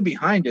idea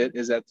behind it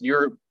is that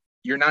you're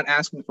not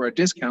asking for a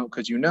discount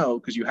because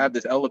you have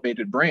this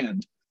elevated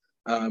brand.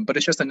 But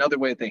it's just another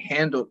way that they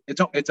handle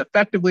it. It's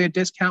effectively a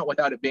discount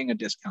without it being a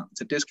discount.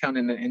 It's a discount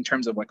in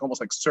terms of like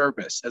almost like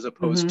service as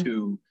opposed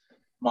to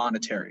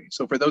monetary.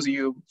 So for those of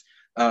you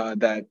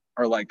that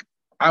are like,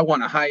 I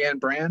want a high-end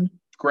brand,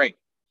 great,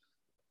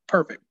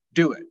 perfect,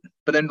 do it.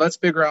 But then let's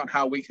figure out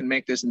how we can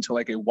make this into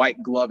like a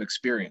white glove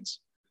experience,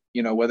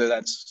 whether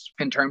that's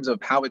in terms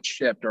of how it's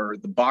shipped or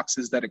the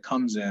boxes that it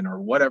comes in or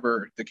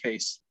whatever the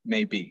case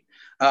may be.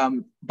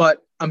 But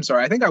I'm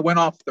sorry, I think I went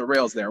off the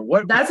rails there.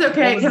 That's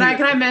okay. Can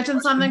I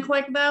mention something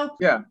quick though?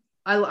 Yeah.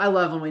 I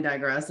love when we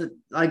digress.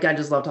 I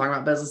just love talking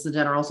about business in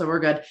general. So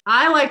we're good.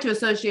 I like to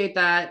associate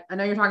that. I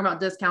know you're talking about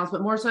discounts,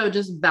 but more so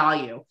just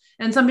value.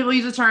 And some people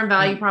use the term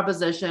value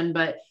proposition,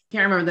 but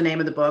can't remember the name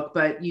of the book,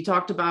 but you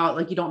talked about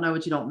like, you don't know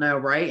what you don't know.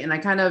 Right. And I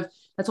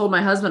told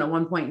my husband at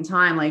one point in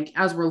time, like,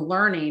 as we're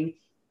learning,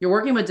 you're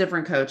working with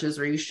different coaches,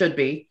 or you should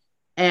be.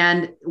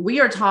 And we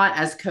are taught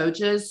as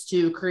coaches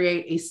to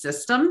create a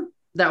system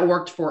that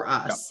worked for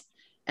us. Yep.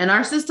 And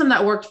our system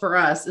that worked for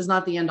us is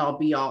not the end all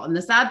be all. And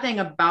the sad thing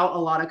about a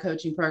lot of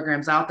coaching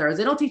programs out there is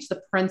they don't teach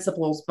the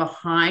principles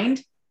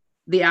behind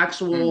the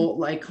actual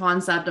like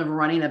concept of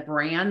running a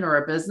brand or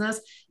a business.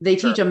 They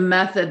teach a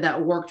method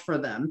that worked for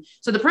them.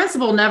 So the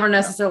principle never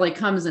necessarily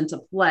comes into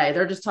play.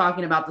 They're just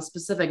talking about the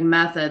specific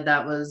method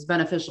that was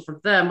beneficial for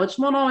them, which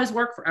won't always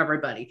work for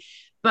everybody.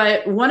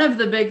 But one of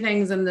the big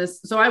things in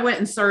this, so I went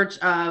in search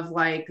of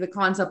like the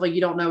concept, like,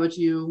 you don't know what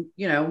you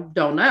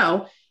don't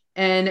know.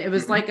 And it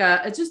was like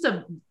it's just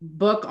a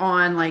book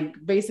on like,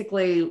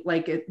 basically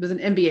like it was an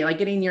MBA, like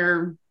getting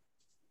your,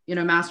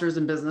 master's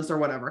in business or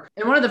whatever.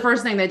 And one of the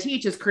first things they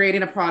teach is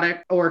creating a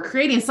product or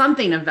creating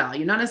something of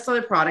value, not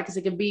necessarily a product, because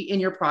it can be in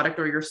your product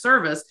or your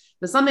service,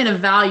 but something of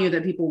value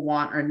that people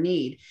want or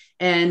need.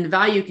 And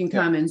value can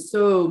come in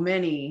so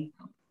many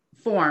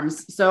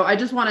forms. So I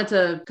just wanted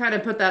to kind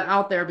of put that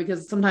out there,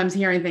 because sometimes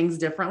hearing things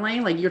differently,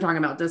 like you're talking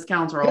about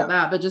discounts or all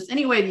that, but just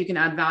any way that you can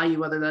add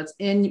value, whether that's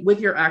with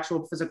your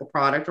actual physical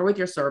product or with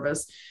your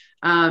service.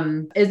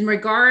 In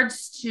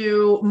regards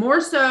to more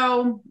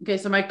so, okay,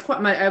 so my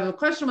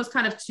question was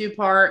kind of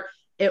 2-part.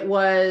 It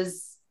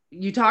was,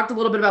 you talked a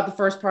little bit about the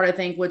first part, I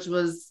think, which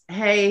was,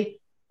 hey,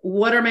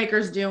 what are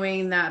makers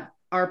doing that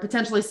are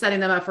potentially setting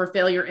them up for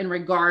failure in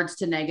regards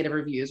to negative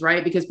reviews,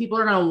 right? Because people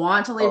are going to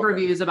want to leave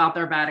reviews about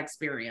their bad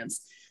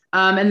experience.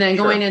 And then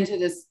going into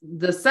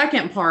the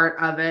second part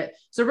of it.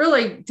 So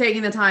really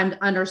taking the time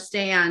to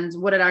understand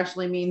what it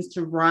actually means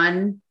to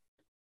run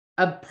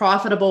a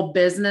profitable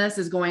business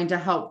is going to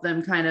help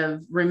them kind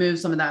of remove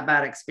some of that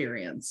bad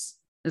experience.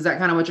 Is that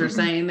kind of what you're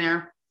saying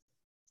there?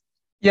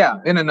 Yeah,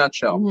 in a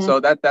nutshell.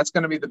 So that's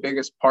going to be the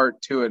biggest part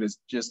to it, is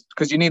just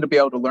because you need to be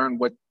able to learn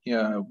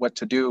what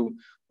to do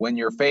when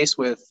you're faced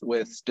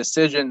with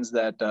decisions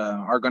that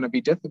are going to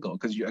be difficult.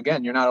 Because you're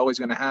not always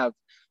going to have.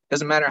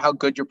 Doesn't matter how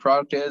good your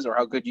product is or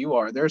how good you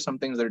are. There are some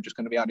things that are just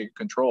going to be out of your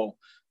control.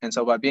 And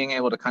so by being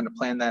able to kind of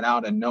plan that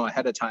out and know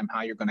ahead of time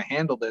how you're going to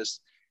handle this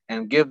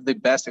and give the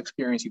best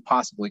experience you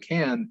possibly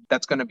can,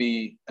 that's going to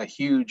be a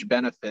huge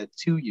benefit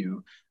to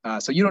you.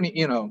 So you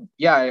don't,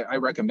 I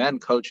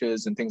recommend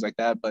coaches and things like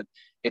that. But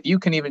if you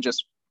can even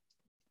just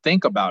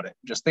think about it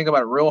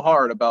real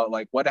hard about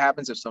like, what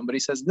happens if somebody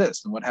says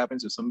this and what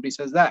happens if somebody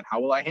says that?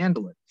 How will I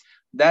handle it?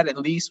 That at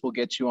least will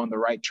get you on the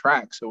right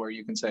track. So where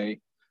you can say,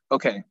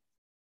 okay,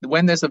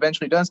 when this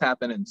eventually does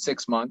happen in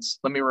 6 months,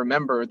 let me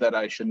remember that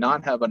I should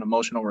not have an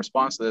emotional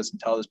response to this and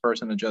tell this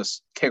person to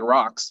just kick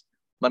rocks.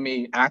 Let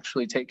me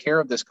actually take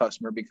care of this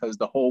customer because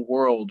the whole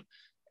world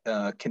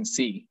can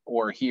see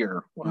or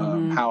hear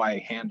how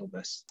I handle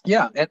this.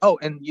 Yeah. And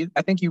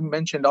I think you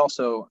mentioned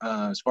also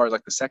as far as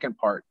like the second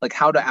part, like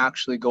how to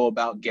actually go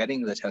about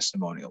getting the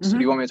testimonials. So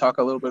do you want me to talk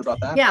a little bit about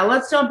that? Yeah,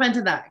 let's jump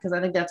into that, because I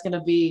think that's going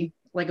to be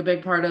like a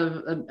big part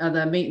of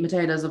the meat and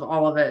potatoes of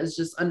all of it, is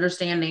just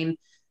understanding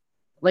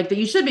like that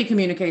you should be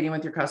communicating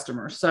with your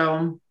customers.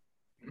 So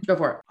go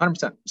for it.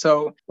 100%.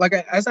 So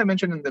as I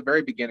mentioned in the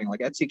very beginning,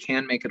 like Etsy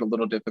can make it a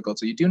little difficult.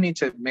 So you do need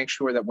to make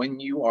sure that when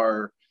you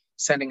are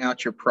sending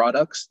out your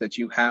products, that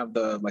you have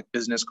the like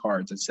business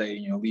cards that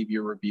say, leave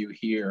your review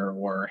here,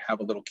 or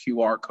have a little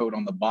QR code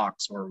on the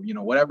box, or,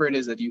 whatever it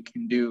is that you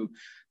can do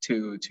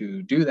to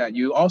do that.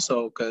 You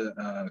also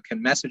can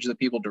message the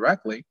people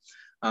directly.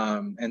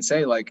 And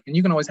say like, and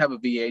you can always have a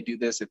VA do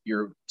this if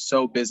you're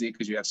so busy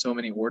because you have so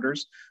many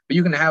orders, but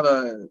you can have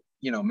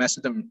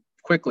message them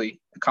quickly,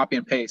 copy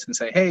and paste, and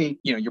say, hey,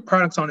 your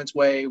product's on its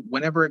way.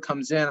 Whenever it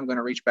comes in, I'm going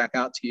to reach back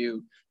out to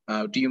you.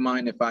 Do you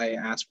mind if I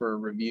ask for a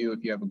review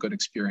if you have a good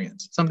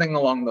experience? Something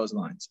along those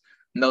lines.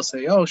 And they'll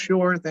say, oh,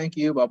 sure, thank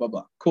you, blah, blah,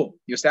 blah. Cool.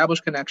 You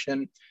establish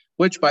connection,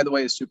 which, by the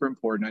way, is super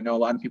important. I know a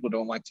lot of people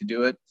don't like to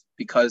do it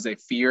because they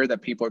fear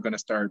that people are going to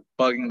start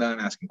bugging them,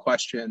 asking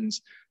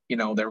questions.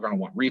 They're going to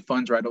want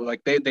refunds, right?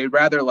 Like they'd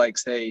rather like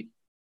say,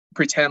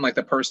 pretend like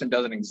the person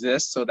doesn't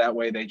exist. So that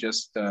way they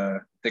just,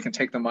 they can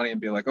take the money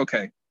and be like,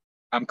 okay,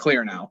 I'm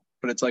clear now.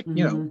 But it's like,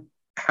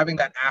 having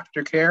that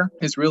aftercare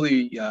is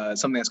really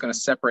something that's going to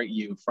separate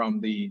you from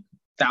the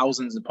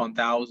thousands upon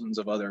thousands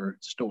of other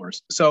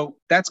stores. So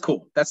that's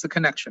cool. That's the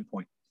connection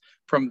point.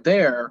 From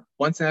there,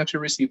 once they actually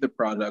receive the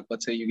product,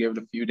 let's say you give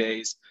it a few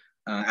days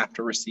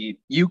after receipt,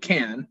 you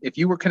can, if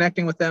you were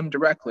connecting with them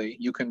directly,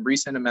 you can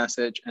resend a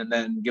message and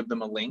then give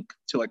them a link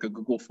to like a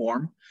Google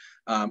form,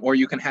 or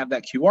you can have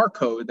that QR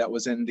code that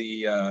was in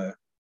the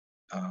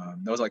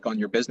that was like on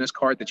your business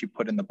card that you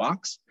put in the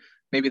box.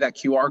 Maybe that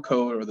QR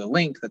code or the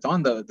link that's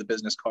on the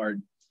business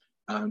card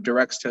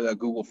directs to the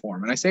Google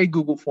form. And I say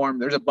Google form,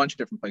 there's a bunch of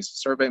different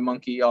places,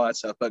 SurveyMonkey, all that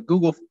stuff, but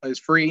Google is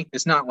free.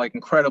 It's not like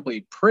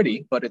incredibly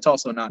pretty, but it's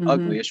also not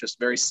ugly. It's just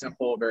very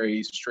simple,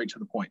 very straight to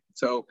the point.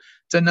 So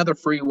it's another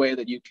free way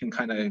that you can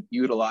kind of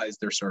utilize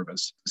their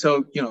service.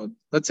 So,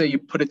 let's say you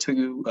put it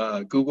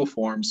to Google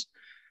Forms.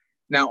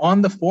 Now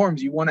on the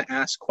forms, you want to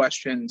ask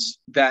questions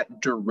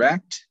that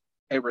direct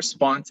a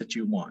response that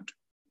you want.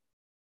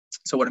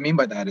 So what I mean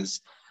by that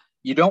is,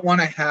 you don't want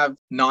to have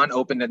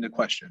non-open-ended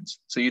questions.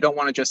 So you don't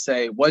want to just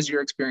say, was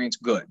your experience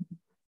good?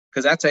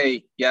 Because that's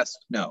a yes,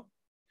 no.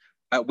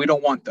 We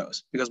don't want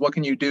those, because what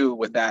can you do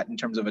with that in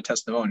terms of a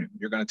testimonial?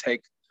 You're going to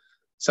take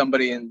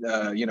somebody in,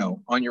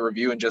 on your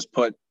review and just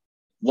put,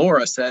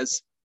 Laura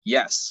says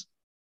yes.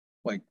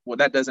 Like, well,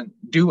 that doesn't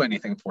do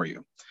anything for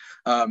you.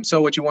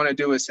 So what you want to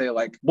do is say,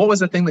 like, what was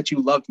the thing that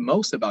you loved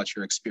most about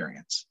your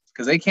experience?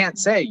 Because they can't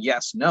say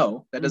yes,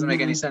 no. That doesn't make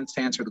any sense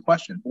to answer the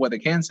question. What they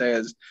can say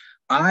is,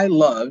 I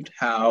loved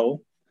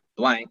how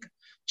blank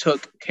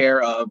took care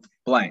of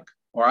blank,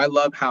 or I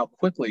love how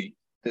quickly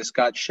this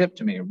got shipped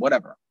to me, or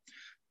whatever.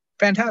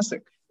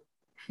 Fantastic.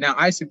 Now,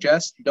 I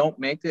suggest don't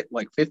make it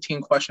like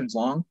 15 questions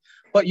long,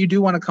 but you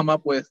do want to come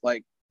up with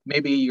like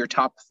maybe your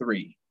top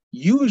 3.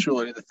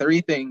 Usually the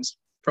 3 things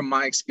from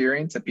my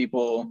experience that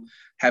people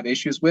have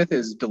issues with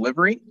is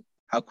delivery,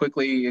 how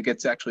quickly it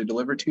gets actually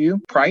delivered to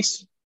you,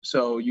 price.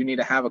 So you need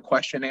to have a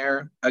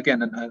questionnaire,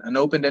 again, an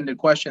open-ended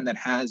question that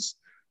has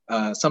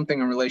something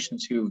in relation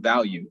to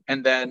value.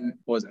 And then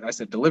I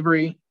said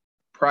delivery,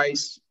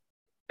 price,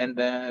 and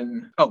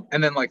then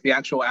like the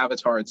actual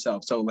avatar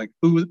itself. So like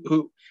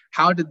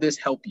how did this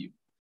help you?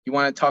 You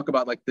want to talk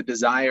about like the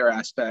desire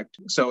aspect.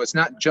 So it's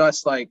not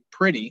just like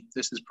pretty,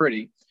 this is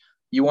pretty.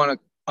 You want to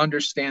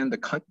understand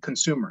the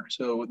consumer.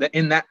 So that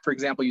in that, for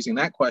example, using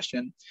that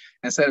question,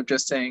 instead of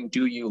just saying,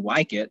 do you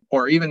like it?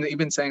 Or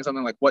even saying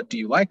something like, what do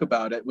you like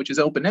about it? Which is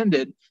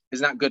open-ended,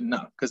 is not good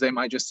enough, because they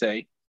might just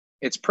say,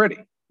 it's pretty,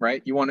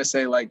 right? You want to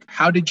say like,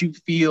 how did you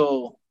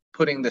feel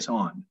putting this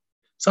on?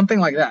 Something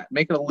like that.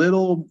 Make it a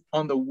little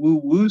on the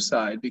woo-woo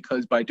side,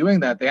 because by doing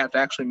that, they have to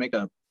actually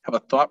have a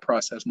thought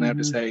process, and they have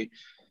to say,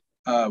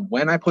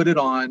 when I put it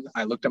on,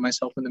 I looked at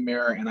myself in the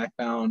mirror and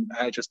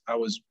I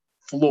was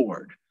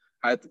floored.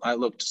 I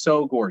looked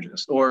so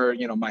gorgeous. Or,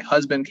 my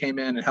husband came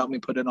in and helped me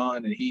put it on,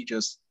 and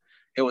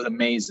it was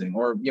amazing.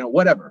 Or,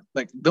 whatever.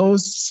 Like,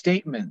 those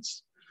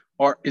statements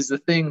is the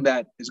thing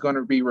that is going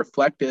to be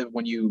reflective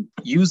when you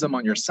use them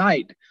on your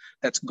site,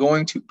 that's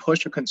going to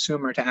push a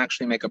consumer to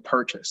actually make a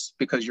purchase,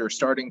 because you're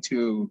starting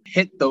to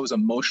hit those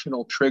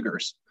emotional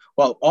triggers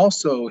while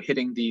also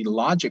hitting the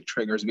logic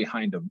triggers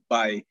behind them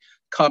by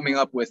coming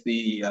up with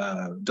the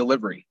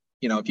delivery.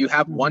 If you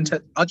have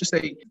I'll just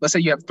say, let's say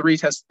you have 3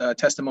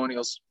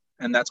 testimonials,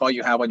 and that's all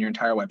you have on your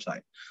entire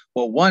website.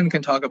 Well, one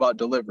can talk about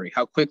delivery,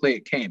 how quickly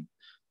it came.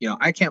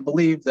 I can't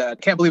believe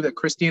that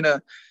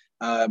Christina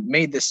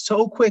made this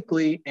so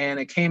quickly, and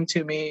it came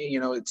to me,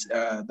 it's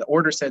the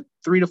order said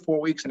 3 to 4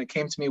 weeks, and it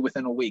came to me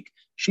within a week.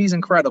 She's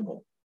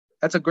incredible.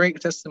 That's a great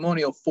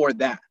testimonial for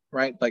that,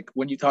 right? Like,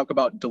 when you talk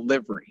about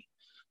delivery.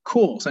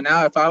 Cool. So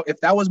now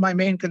if that was my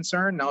main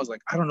concern, and I was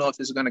like, I don't know if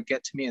this is going to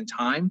get to me in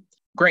time.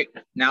 Great.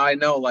 Now I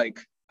know, like,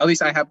 at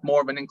least I have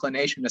more of an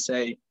inclination to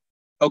say,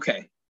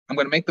 okay, I'm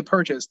going to make the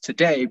purchase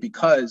today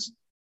because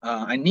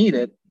I need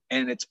it,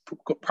 and it's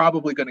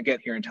probably going to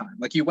get here in time.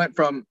 Like, you went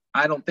from,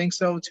 I don't think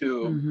so,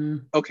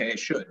 to, okay, it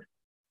should.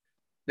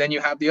 Then you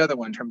have the other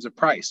one in terms of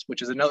price,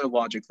 which is another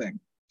logic thing.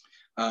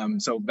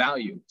 So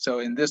value. So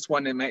in this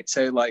one, it might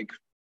say like,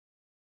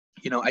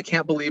 I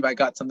can't believe I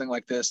got something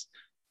like this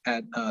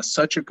at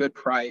such a good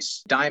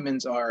price.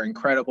 Diamonds are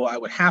incredible. I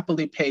would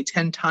happily pay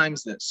 10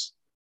 times this.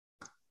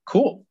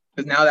 Cool.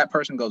 Because now that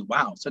person goes,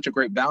 wow, such a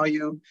great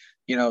value.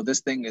 This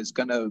thing is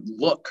going to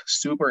look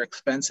super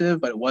expensive,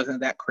 but it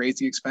wasn't that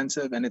crazy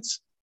expensive. And it's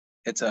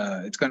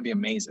going to be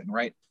amazing,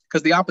 right?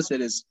 Because the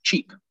opposite is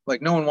cheap.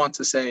 Like, no one wants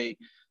to say,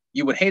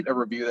 you would hate a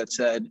review that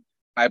said,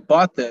 I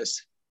bought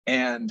this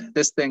and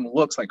this thing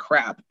looks like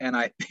crap, and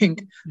I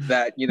think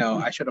that,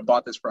 I should have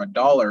bought this for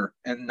 $1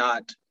 and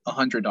not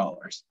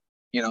 $100.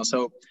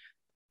 So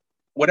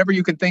whatever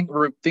you can think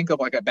of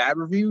like a bad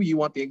review, you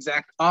want the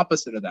exact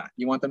opposite of that.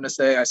 You want them to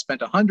say, I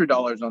spent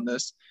 $100 on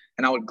this,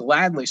 and I would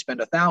gladly spend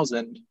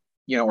 1,000,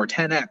 or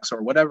 10x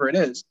or whatever it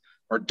is,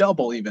 or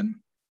double even,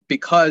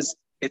 because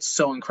it's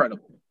so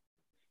incredible.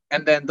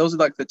 And then those are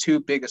like the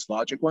 2 biggest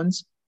logic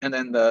ones. And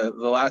then the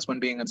last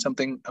one being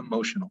something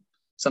emotional,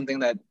 something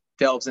that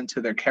delves into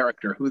their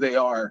character, who they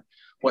are,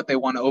 what they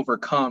want to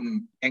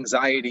overcome,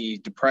 anxiety,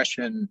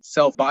 depression,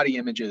 self-body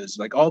images.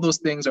 Like, all those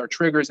things are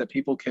triggers that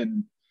people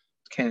can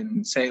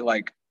say,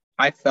 like,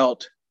 I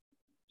felt,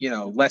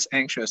 less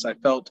anxious. I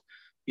felt,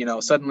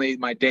 suddenly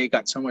my day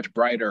got so much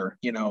brighter,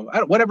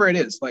 whatever it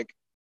is. Like,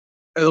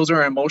 those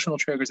are emotional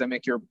triggers that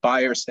make your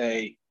buyer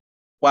say,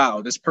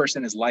 wow, this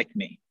person is like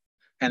me.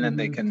 And then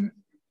they can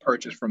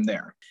purchase from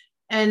there.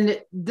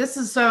 And this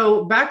is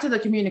so back to the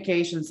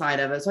communication side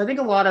of it. So I think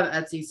a lot of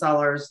Etsy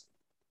sellers,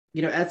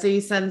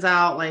 Etsy sends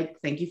out like,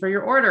 thank you for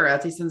your order.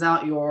 Etsy sends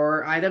out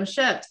your item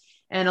shipped.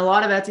 And a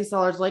lot of Etsy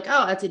sellers are like,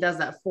 oh, Etsy does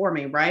that for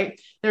me, right?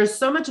 There's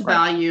so much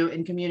value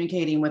in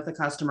communicating with the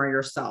customer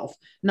yourself.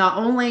 Not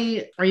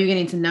only are you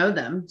getting to know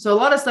them. So a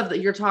lot of stuff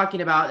that you're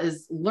talking about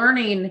is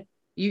learning.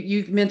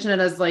 You mentioned it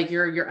as like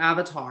your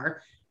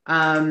avatar,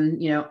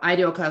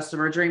 ideal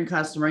customer, dream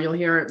customer. You'll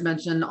hear it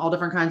mentioned all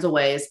different kinds of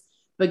ways.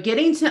 But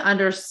getting to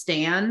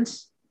understand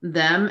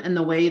them and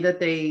the way that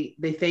they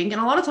think.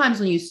 And a lot of times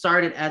when you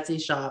start an Etsy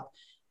shop,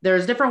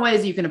 there's different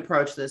ways you can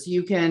approach this.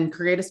 You can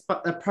create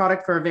a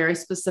product for a very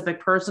specific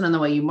person, and the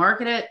way you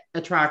market it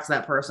attracts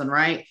that person,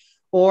 right?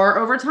 Or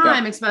over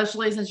time,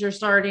 especially since you're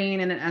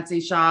starting in an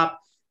Etsy shop,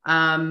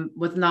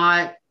 with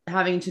not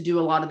having to do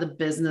a lot of the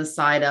business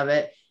side of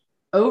it,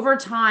 over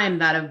time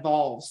that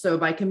evolves. So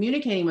by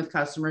communicating with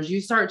customers, you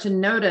start to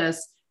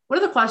notice, what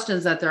are the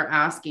questions that they're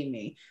asking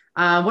me?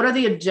 What are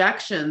the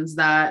objections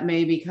that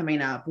may be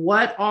coming up?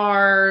 What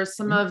are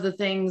some of the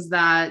things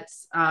that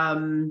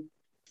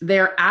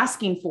they're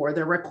asking for,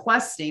 they're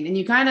requesting, and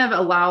you kind of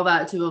allow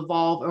that to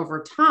evolve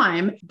over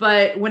time.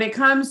 But when it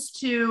comes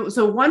to,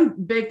 so one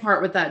big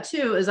part with that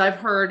too, is I've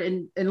heard,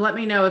 and let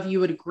me know if you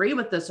would agree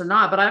with this or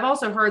not, but I've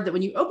also heard that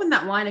when you open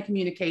that line of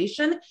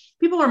communication,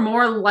 people are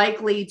more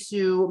likely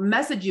to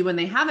message you when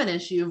they have an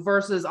issue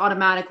versus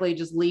automatically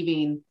just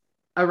leaving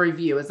a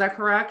review. Is that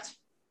correct?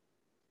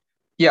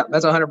 Yeah,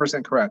 that's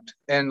 100% correct.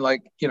 And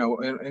like,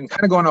 and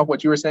kind of going off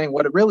what you were saying,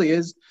 what it really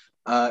is,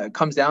 it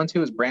comes down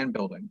to is brand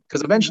building.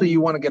 Because eventually you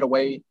want to get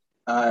away,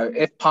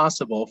 if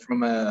possible,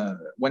 from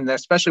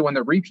especially when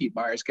the repeat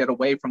buyers get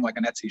away from like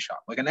an Etsy shop.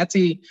 Like, an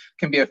Etsy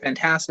can be a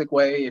fantastic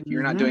way if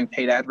you're not doing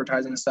paid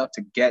advertising and stuff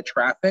to get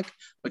traffic,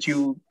 but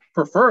you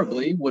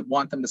preferably would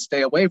want them to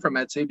stay away from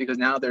Etsy, because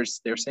now they're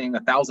seeing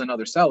 1,000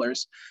 other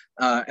sellers,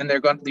 and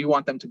you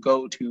want them to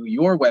go to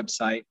your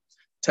website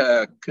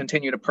to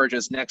continue to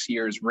purchase next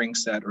year's ring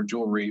set or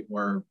jewelry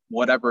or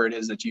whatever it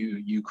is that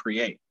you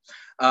create.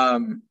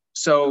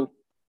 So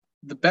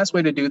the best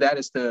way to do that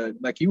is to,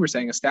 like you were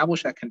saying,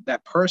 establish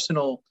that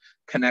personal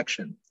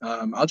connection.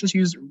 I'll just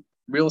use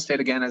real estate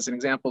again as an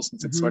example,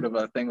 since it's sort of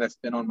a thing that's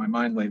been on my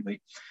mind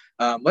lately.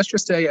 Let's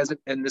just say,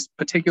 in this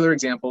particular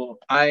example,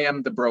 I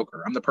am the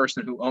broker. I'm the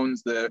person who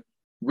owns the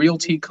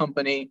realty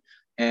company,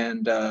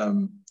 and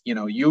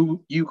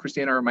you,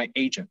 Christina, are my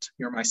agent.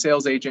 You're my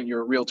sales agent.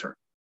 You're a realtor.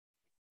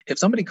 If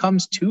somebody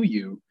comes to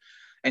you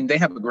and they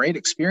have a great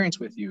experience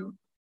with you,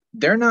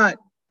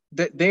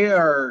 they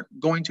are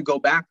going to go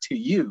back to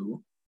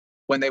you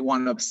when they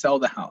want to sell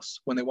the house,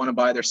 when they want to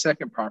buy their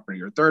second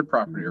property or third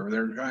property, or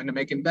they're trying to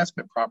make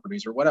investment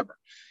properties or whatever.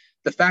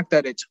 The fact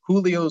that it's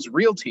Julio's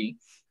Realty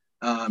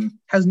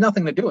has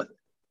nothing to do with it.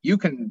 You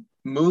can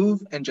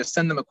move and just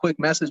send them a quick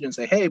message and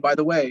say, hey, by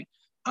the way,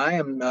 I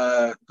am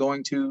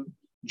going to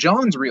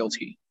John's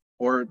Realty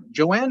or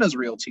Joanna's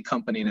Realty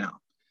company now.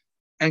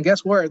 And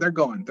guess where they're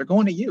going? They're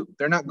going to you.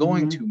 They're not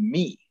going to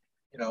me.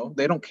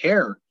 They don't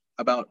care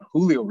about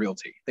Julio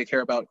Realty. They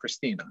care about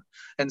Christina.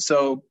 And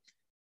so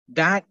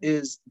that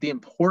is the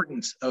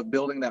importance of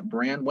building that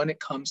brand when it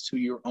comes to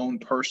your own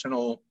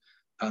personal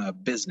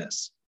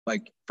business.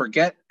 Like,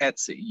 forget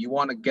Etsy. You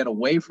want to get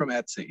away from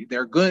Etsy.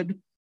 They're good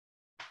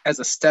as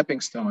a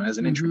stepping stone, as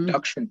an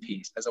introduction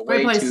piece, as a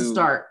way to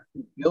start,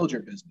 build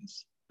your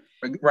business.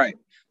 Right.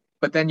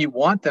 But then you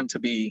want them to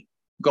be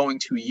going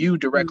to you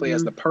directly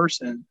as the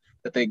person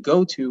that they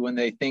go to when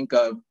they think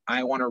of,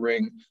 I want a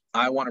ring,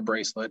 I want a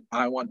bracelet,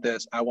 I want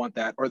this, I want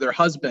that, or their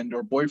husband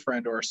or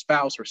boyfriend or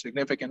spouse or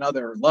significant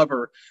other or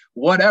lover,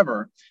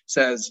 whatever,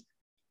 says,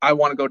 I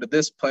want to go to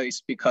this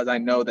place because I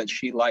know that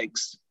she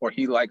likes or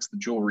he likes the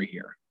jewelry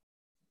here.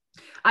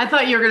 I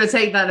thought you were going to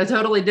take that in a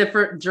totally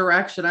different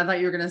direction. I thought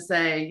you were going to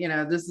say,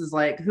 this is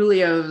like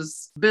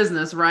Julio's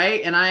business,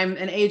 right? And I'm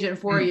an agent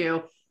for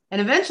you. And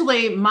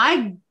eventually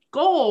my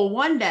goal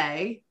one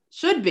day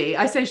should be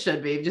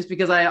just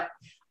because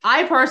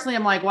I personally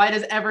am like, why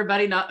does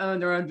everybody not own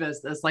their own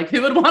business? Like,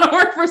 who would want to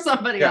work for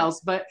somebody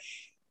else? But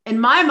in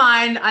my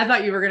mind, I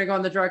thought you were going to go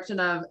in the direction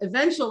of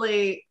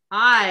eventually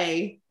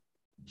I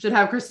should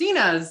have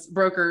Christina's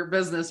broker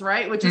business,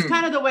 right? Which is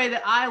kind of the way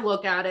that I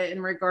look at it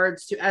in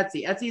regards to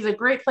Etsy. Etsy is a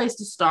great place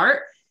to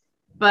start,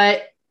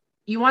 but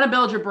you want to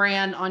build your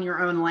brand on your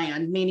own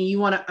land, meaning you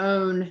want to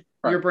own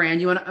your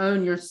brand, you want to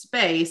own your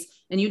space,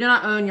 and you do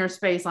not own your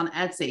space on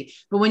Etsy.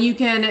 But when you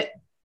can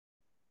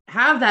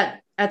have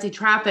that Etsy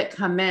traffic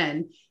come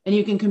in and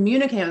you can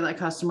communicate with that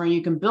customer,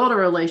 you can build a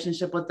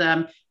relationship with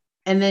them,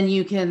 and then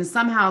you can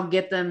somehow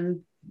get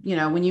them,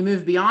 when you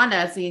move beyond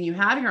Etsy and you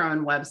have your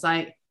own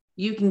website,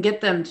 you can get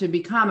them to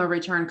become a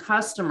return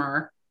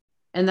customer.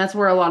 And that's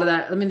where a lot of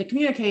that, the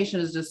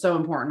communication is just so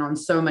important on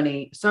so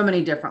many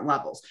different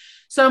levels.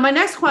 So my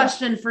next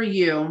question for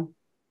you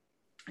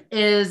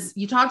is,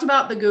 you talked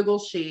about the Google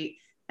Sheet,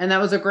 and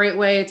that was a great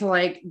way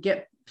to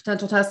get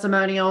potential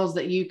testimonials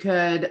that you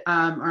could,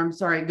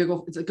 it's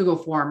a Google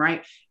Form,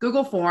 right?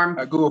 Google Form.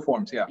 Google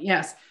Forms, yeah.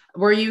 Yes.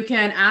 Where you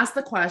can ask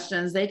the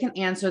questions, they can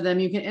answer them.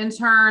 You can in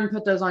turn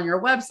put those on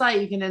your website.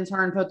 You can in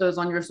turn put those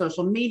on your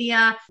social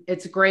media.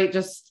 It's great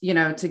just,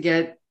 to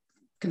get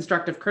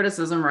constructive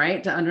criticism,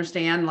 right? To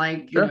understand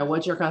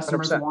what your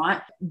customers 100%.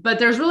 Want. But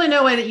there's really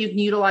no way that you can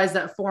utilize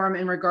that form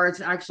in regards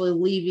to actually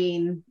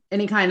leaving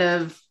any kind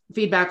of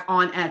feedback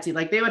on Etsy.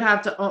 Like, they would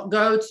have to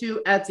go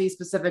to Etsy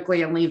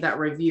specifically and leave that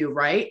review,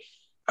 right?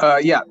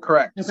 Yeah,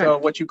 correct. Okay. So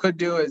what you could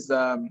do is,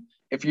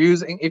 if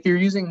you're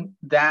using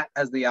that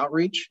as the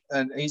outreach,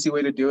 an easy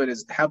way to do it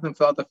is have them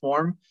fill out the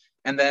form,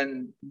 and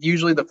then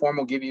usually the form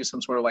will give you some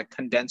sort of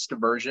condensed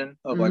version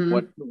of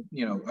what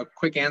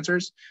quick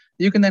answers.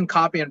 You can then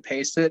copy and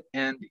paste it,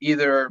 and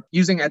either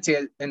using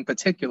Etsy in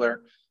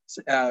particular,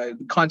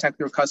 contact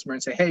your customer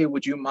and say, hey,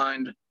 would you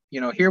mind,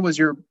 here was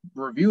your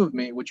review of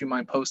me, would you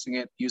mind posting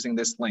it using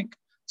this link?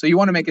 So you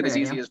want to make it as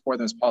easy as for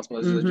them as possible,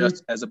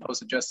 as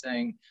opposed to just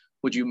saying,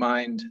 would you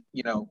mind,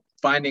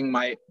 finding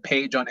my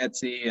page on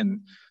Etsy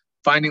and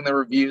finding the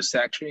review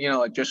section,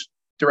 just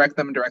direct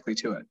them directly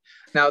to it.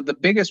 Now, the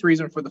biggest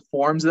reason for the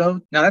forms, though,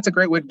 now that's a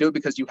great way to do it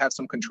because you have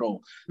some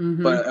control.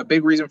 But a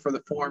big reason for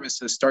the form is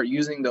to start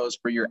using those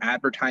for your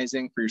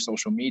advertising, for your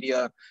social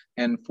media,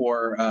 and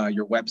for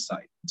your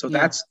website. So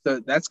that's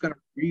going to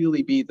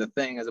really be the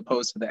thing, as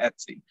opposed to the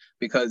Etsy,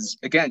 because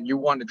again, you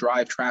want to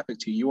drive traffic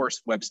to your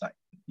website,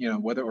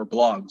 whether or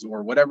blogs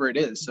or whatever it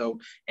is. So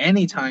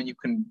anytime you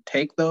can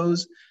take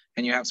those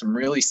and you have some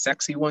really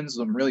sexy ones,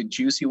 some really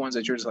juicy ones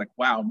that you're just like,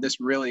 wow, this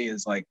really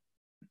is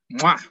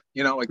mwah,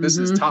 this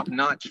is top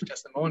notch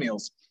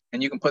testimonials.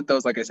 And you can put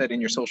those, like I said,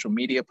 in your social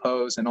media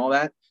posts and all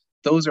that.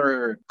 Those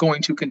are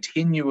going to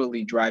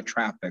continually drive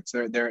traffic.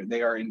 So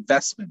they are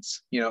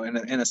investments, in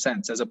a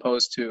sense, as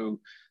opposed to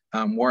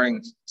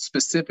worrying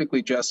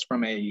specifically just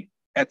from a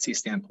Etsy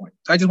standpoint.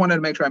 So I just wanted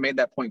to make sure I made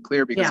that point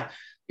clear, because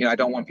I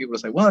don't want people to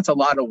say, well, it's a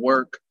lot of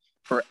work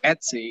for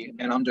Etsy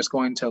and I'm just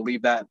going to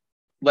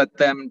let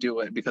them do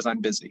it because I'm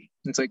busy.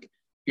 It's like,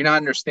 You're not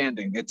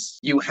understanding. It's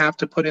you have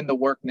to put in the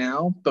work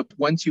now, but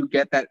once you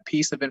get that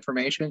piece of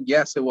information,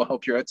 yes, it will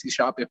help your Etsy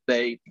shop if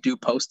they do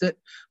post it.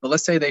 But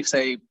let's say they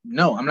say,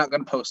 no, I'm not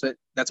going to post it.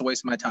 That's a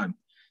waste of my time.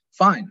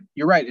 Fine,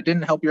 you're right. It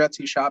didn't help your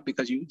Etsy shop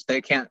because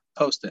they can't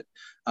post it,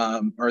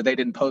 or they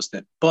didn't post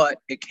it. But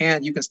it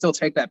can. You can still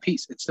take that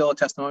piece. It's still a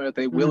testimonial that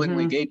they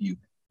willingly gave you.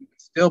 You can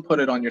still put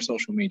it on your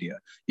social media.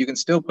 You can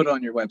still put it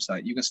on your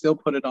website. You can still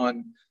put it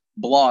on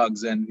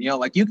blogs, and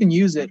like you can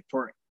use it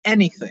for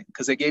anything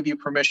because they gave you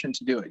permission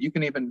to do it. You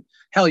can even,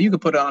 hell, you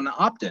could put it on an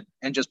opt-in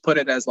and just put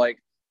it as like,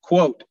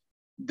 quote,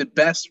 the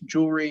best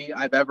jewelry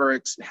I've ever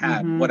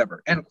had,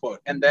 whatever, end quote.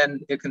 And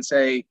then it can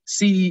say,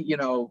 see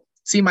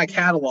my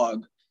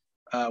catalog,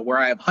 where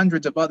I have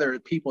hundreds of other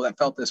people that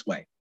felt this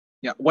way.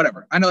 Yeah,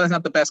 whatever. I know that's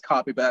not the best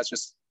copy, but that's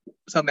just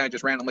something I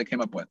just randomly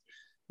came up with.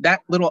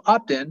 That little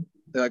opt-in,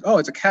 they're like, oh,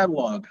 it's a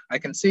catalog. I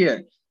can see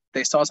it.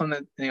 They saw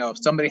something,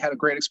 somebody had a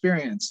great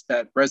experience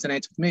that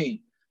resonates with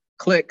me.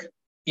 Click,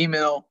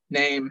 email,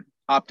 name,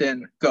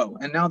 opt-in, go.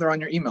 And now they're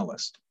on your email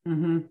list. It's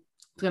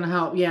going to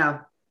help. Yeah.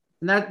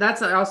 And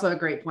that's also a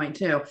great point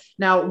too.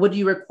 Now, would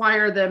you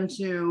require them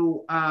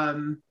to,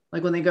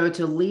 like when they go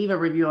to leave a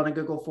review on a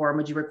Google form,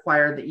 would you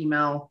require the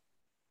email?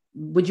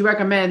 Would you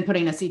recommend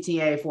putting a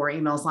CTA for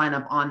email sign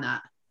up on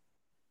that?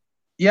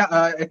 Yeah.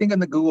 I think in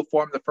the Google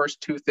form, the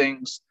first two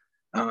things,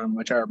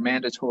 which are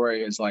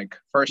mandatory, is like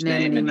first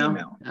name and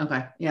email.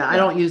 Okay. Yeah. I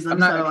don't use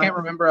them. I can't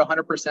remember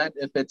 100%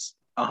 if it's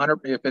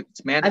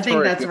mandatory. I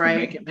think that's right.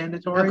 Make it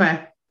mandatory.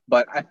 Okay.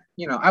 But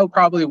I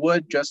probably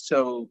would, just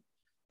so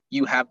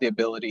you have the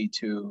ability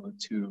to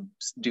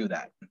do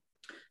that.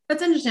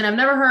 That's interesting. I've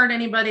never heard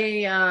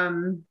anybody,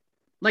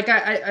 like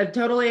I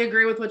totally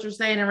agree with what you're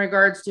saying in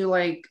regards to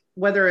like,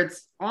 whether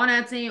it's on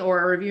Etsy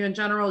or a review in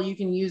general, you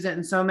can use it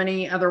in so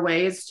many other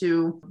ways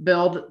to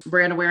build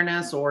brand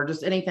awareness or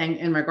just anything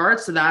in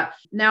regards to that.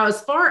 Now,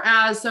 as far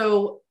as,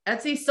 so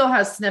Etsy still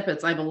has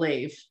snippets, I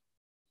believe.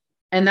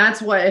 And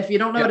that's what, if you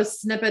don't know what a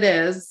snippet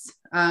is,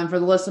 for the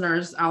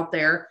listeners out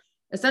there,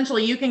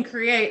 essentially you can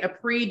create a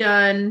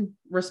pre-done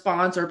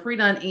response or a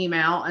pre-done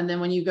email. And then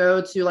when you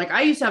go to, like,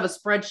 I used to have a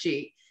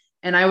spreadsheet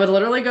and I would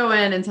literally go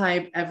in and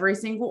type every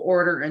single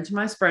order into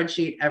my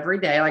spreadsheet every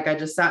day. Like I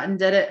just sat and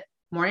did it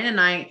morning and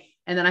night.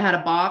 And then I had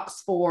a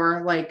box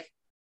for like,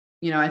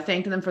 I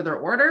thanked them for their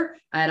order.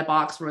 I had a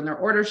box for when their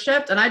order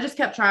shipped, and I just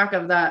kept track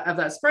of that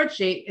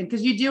spreadsheet. And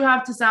because you do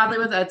have to, sadly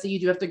with Etsy, you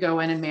do have to go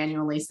in and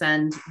manually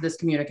send this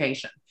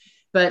communication,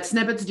 but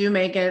snippets do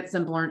make it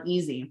simpler and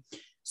easy.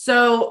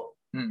 So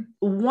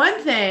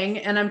one thing,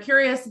 and I'm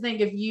curious to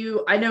think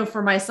I know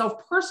for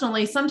myself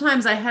personally,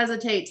 sometimes I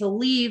hesitate to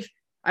leave.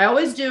 I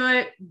always do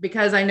it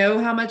because I know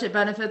how much it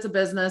benefits a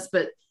business,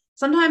 but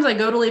sometimes I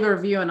go to leave a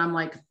review and I'm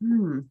like,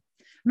 I'm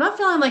not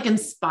feeling like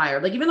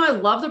inspired. Like, even though I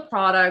love the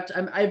product,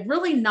 I'm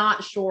really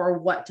not sure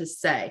what to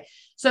say.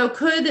 So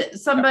could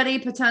somebody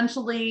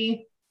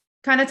potentially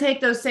kind of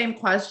take those same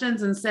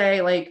questions and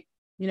say like,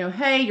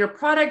 hey, your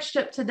product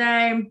shipped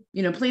today,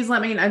 please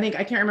let me, I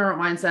can't remember what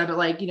mine said, but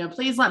like,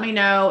 please let me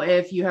know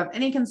if you have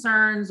any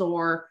concerns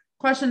or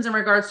questions in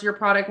regards to your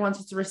product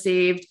once it's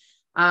received.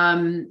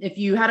 If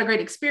you had a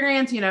great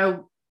experience,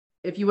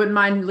 if you wouldn't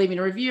mind leaving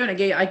a review. And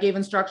I gave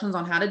instructions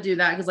on how to do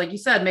that. Cause like you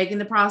said, making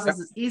the process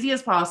as easy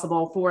as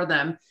possible for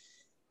them.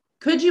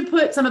 Could you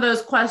put some of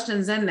those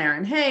questions in there?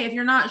 And hey, if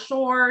you're not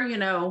sure,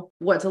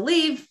 what to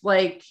leave,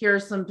 like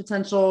here's some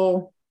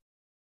potential,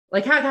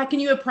 like how can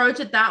you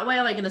approach it that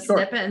way? Like in a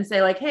snippet and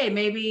say like, hey,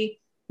 maybe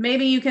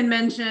you can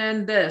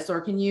mention this,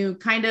 or can you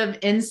kind of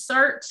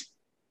insert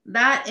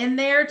that in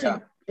there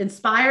to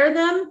inspire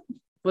them?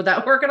 Would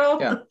that work at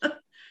all? Yeah.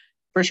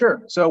 For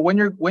sure. So when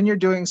you're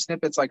doing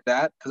snippets like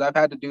that, because I've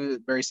had to do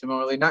it very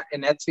similarly, not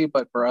in Etsy,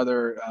 but for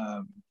other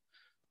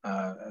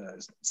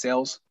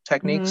sales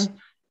techniques,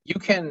 you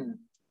can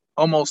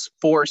almost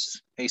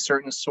force a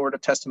certain sort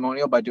of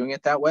testimonial by doing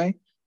it that way.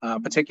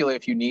 Particularly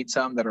if you need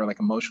some that are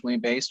like emotionally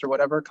based or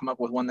whatever, come up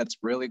with one that's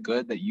really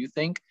good that you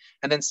think,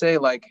 and then say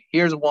like,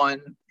 here's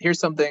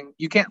something.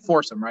 You can't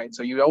force them, right?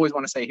 So you always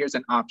want to say, here's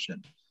an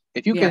option.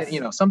 If you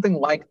can, something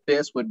like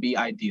this would be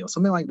ideal.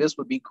 Something like this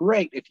would be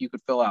great if you could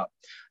fill out.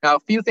 Now,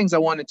 a few things I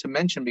wanted to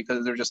mention,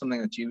 because they're just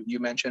something that you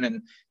mentioned,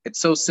 and it's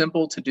so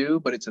simple to do,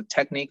 but it's a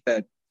technique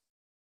that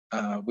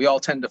we all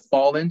tend to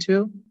fall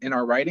into in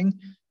our writing,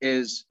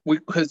 is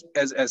because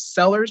as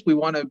sellers, we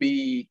want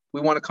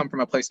to come from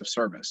a place of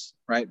service,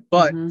 right?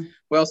 But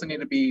we also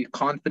need to be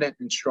confident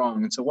and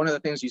strong. And so one of the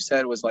things you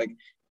said was like,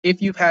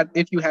 if you had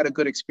a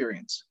good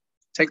experience,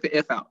 take the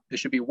if out. It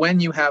should be when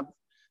you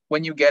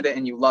get it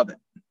and you love it.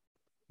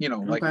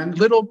 Like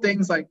little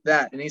things like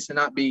that. It needs to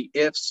not be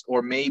ifs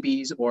or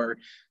maybes, or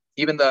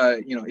even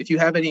if you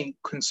have any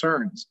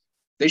concerns,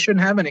 they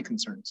shouldn't have any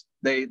concerns.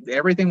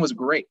 Everything was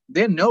great.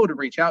 They know to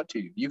reach out to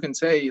you. You can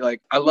say like,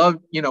 I love,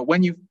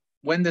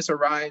 when this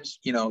arrives,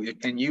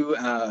 and you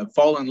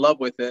fall in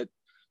love with it,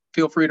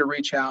 feel free to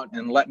reach out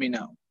and let me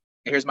know.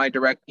 Here's my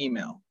direct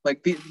email.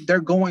 Like they're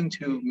going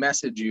to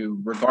message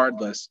you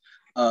regardless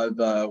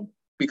of,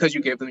 because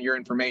you gave them your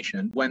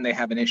information when they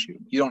have an issue.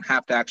 You don't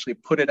have to actually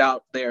put it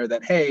out there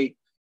that, hey,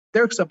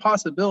 there's a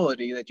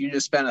possibility that you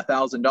just spent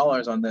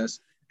 $1,000 on this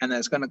and then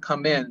it's going to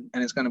come in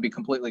and it's going to be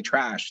completely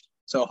trashed.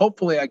 So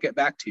hopefully I get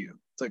back to you.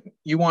 It's like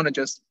you want to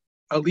just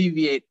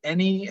alleviate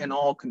any and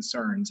all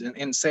concerns.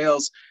 In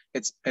sales,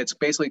 it's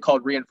basically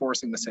called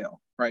reinforcing the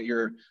sale, right?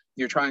 You're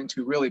trying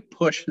to really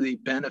push the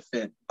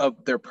benefit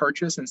of their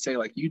purchase and say,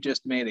 like, you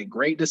just made a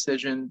great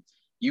decision,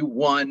 you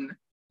won,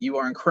 you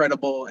are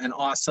incredible and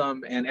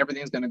awesome, and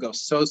everything's going to go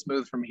so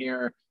smooth from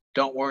here.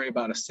 Don't worry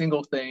about a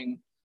single thing.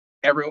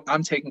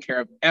 I'm taking care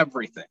of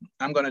everything.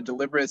 I'm going to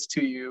deliver this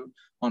to you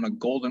on a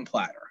golden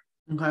platter.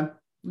 Okay,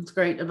 that's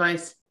great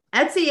advice.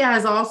 Etsy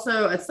has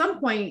also, at some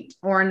point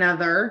or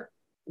another,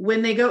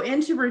 when they go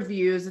into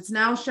reviews, it's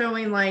now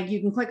showing like you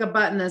can click a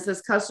button that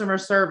says customer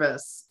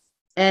service,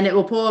 and it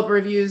will pull up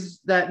reviews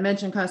that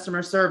mention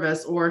customer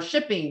service, or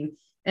shipping,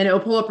 and it will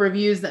pull up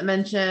reviews that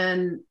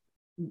mention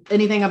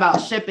anything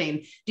about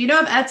shipping. Do you know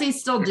if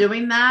Etsy's still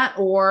doing that,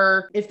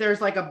 or if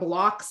there's like a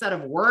block set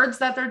of words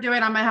that they're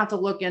doing? I might have to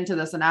look into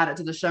this and add it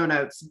to the show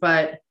notes,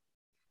 but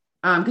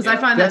because I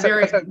find that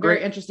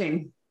very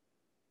interesting.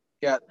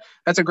 Yeah,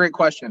 that's a great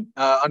question.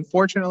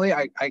 Unfortunately,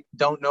 I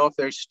don't know if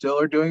they still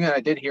are doing it. I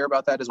did hear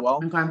about that as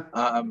well. Okay.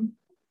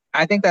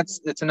 I think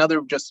it's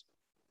another, just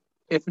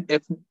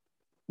if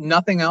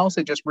nothing else,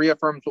 it just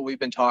reaffirms what we've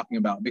been talking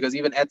about, because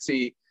even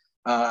Etsy,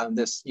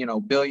 this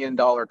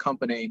billion-dollar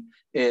company,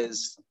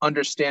 is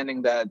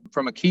understanding that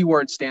from a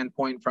keyword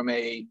standpoint, from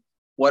a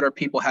what are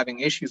people having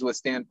issues with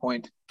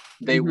standpoint,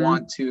 they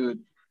want to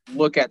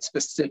look at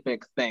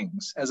specific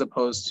things as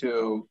opposed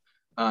to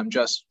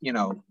just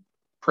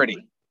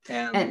pretty.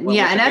 And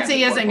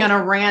Etsy isn't going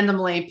to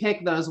randomly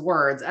pick those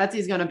words.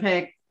 Etsy's going to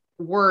pick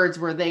words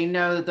where they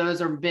know that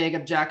those are big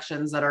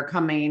objections that are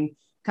coming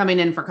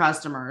in for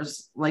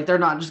customers. Like, they're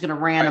not just going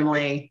to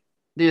randomly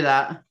do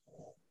that.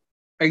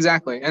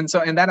 Exactly. And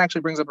that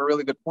actually brings up a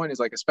really good point, is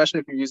like, especially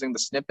if you're using the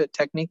snippet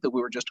technique that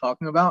we were just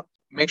talking about,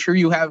 make sure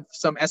you have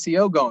some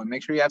SEO going,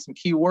 make sure you have some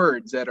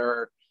keywords that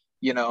are,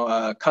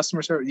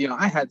 customer service.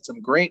 I had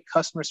some great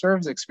customer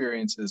service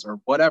experiences or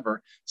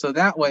whatever. So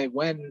that way,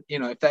 when,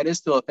 if that is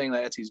still a thing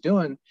that Etsy's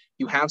doing,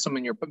 you have some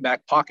in your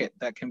back pocket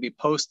that can be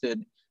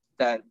posted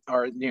that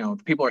are,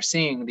 people are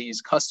seeing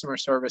these customer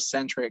service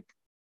centric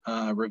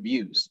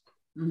reviews.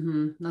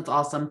 That's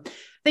awesome.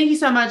 Thank you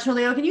so much,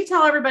 Julio. Can you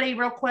tell everybody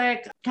real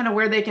quick kind of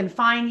where they can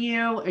find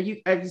you? Are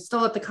you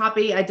still at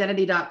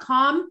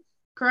thecopyidentity.com,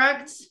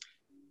 correct?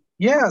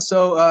 Yeah.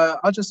 So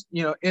I'll just,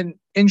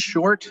 in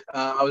short,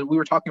 we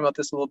were talking about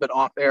this a little bit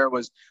off air,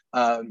 was,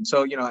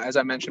 as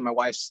I mentioned, my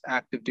wife's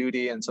active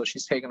duty. And so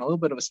she's taken a little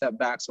bit of a step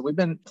back. So we've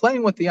been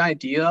playing with the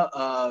idea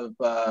of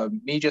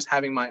me just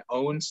having my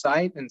own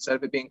site instead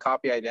of it being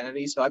Copy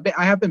Identity. So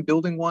I have been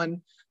building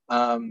one.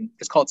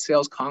 It's called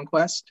Sales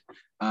Conquest.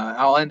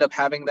 I'll end up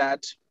having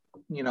that,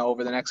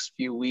 over the next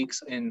few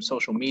weeks in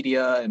social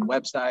media and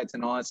websites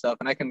and all that stuff.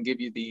 And I can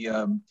give you the,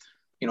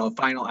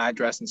 final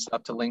address and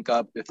stuff to link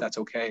up if that's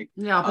okay.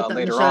 Yeah, I'll put that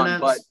later in the show on.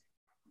 notes.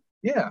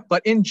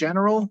 But in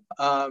general,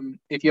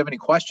 if you have any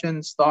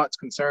questions, thoughts,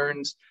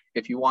 concerns,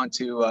 if you want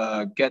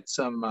to get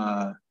some,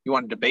 you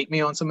want to debate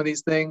me on some of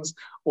these things,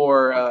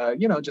 or,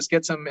 just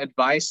get some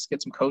advice,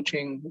 get some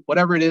coaching,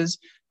 whatever it is,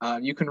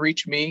 you can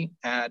reach me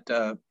at,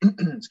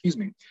 excuse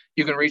me,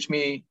 you can reach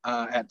me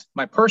at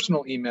my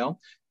personal email,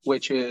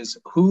 which is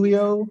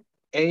Julio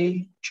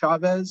A.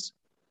 Chavez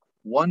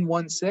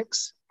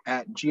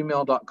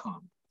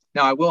 116@gmail.com.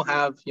 Now, I will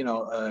have,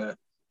 a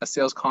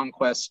Sales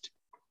Conquest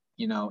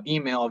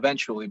email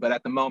eventually, but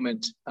at the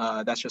moment,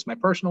 that's just my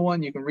personal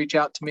one. You can reach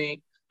out to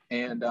me,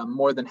 and I'm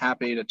more than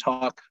happy to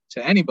talk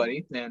to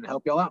anybody and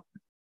help y'all out.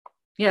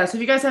 Yeah. So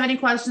if you guys have any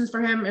questions for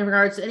him in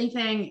regards to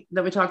anything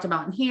that we talked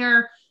about in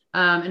here,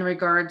 in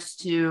regards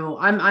to,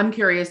 I'm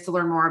curious to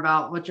learn more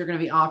about what you're going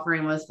to be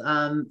offering with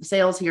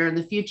sales here in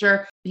the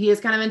future. He is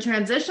kind of in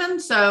transition,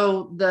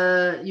 so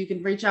you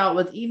can reach out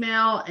with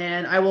email,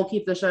 and I will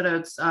keep the show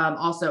notes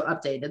also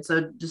updated.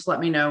 So just let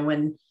me know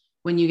when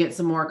you get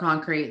some more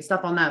concrete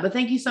stuff on that. But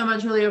thank you so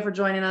much, Julio, for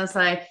joining us.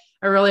 I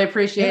really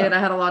appreciate it. I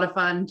had a lot of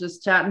fun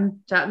just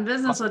chatting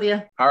business with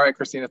you. All right,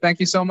 Christina.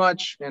 Thank you so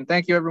much. And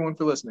thank you everyone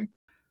for listening.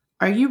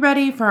 Are you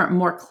ready for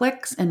more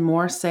clicks and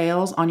more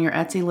sales on your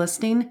Etsy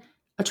listing?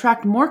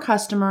 Attract more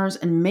customers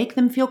and make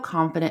them feel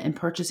confident in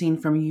purchasing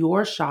from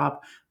your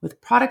shop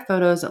with product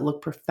photos that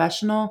look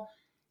professional,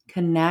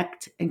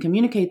 connect, and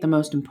communicate the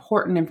most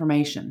important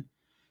information.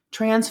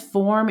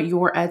 Transform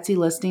your Etsy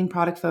listing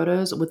product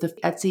photos with the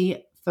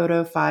Etsy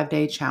Photo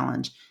 5-Day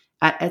Challenge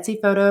at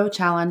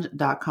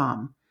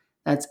etsyphotochallenge.com.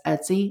 That's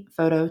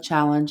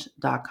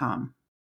etsyphotochallenge.com.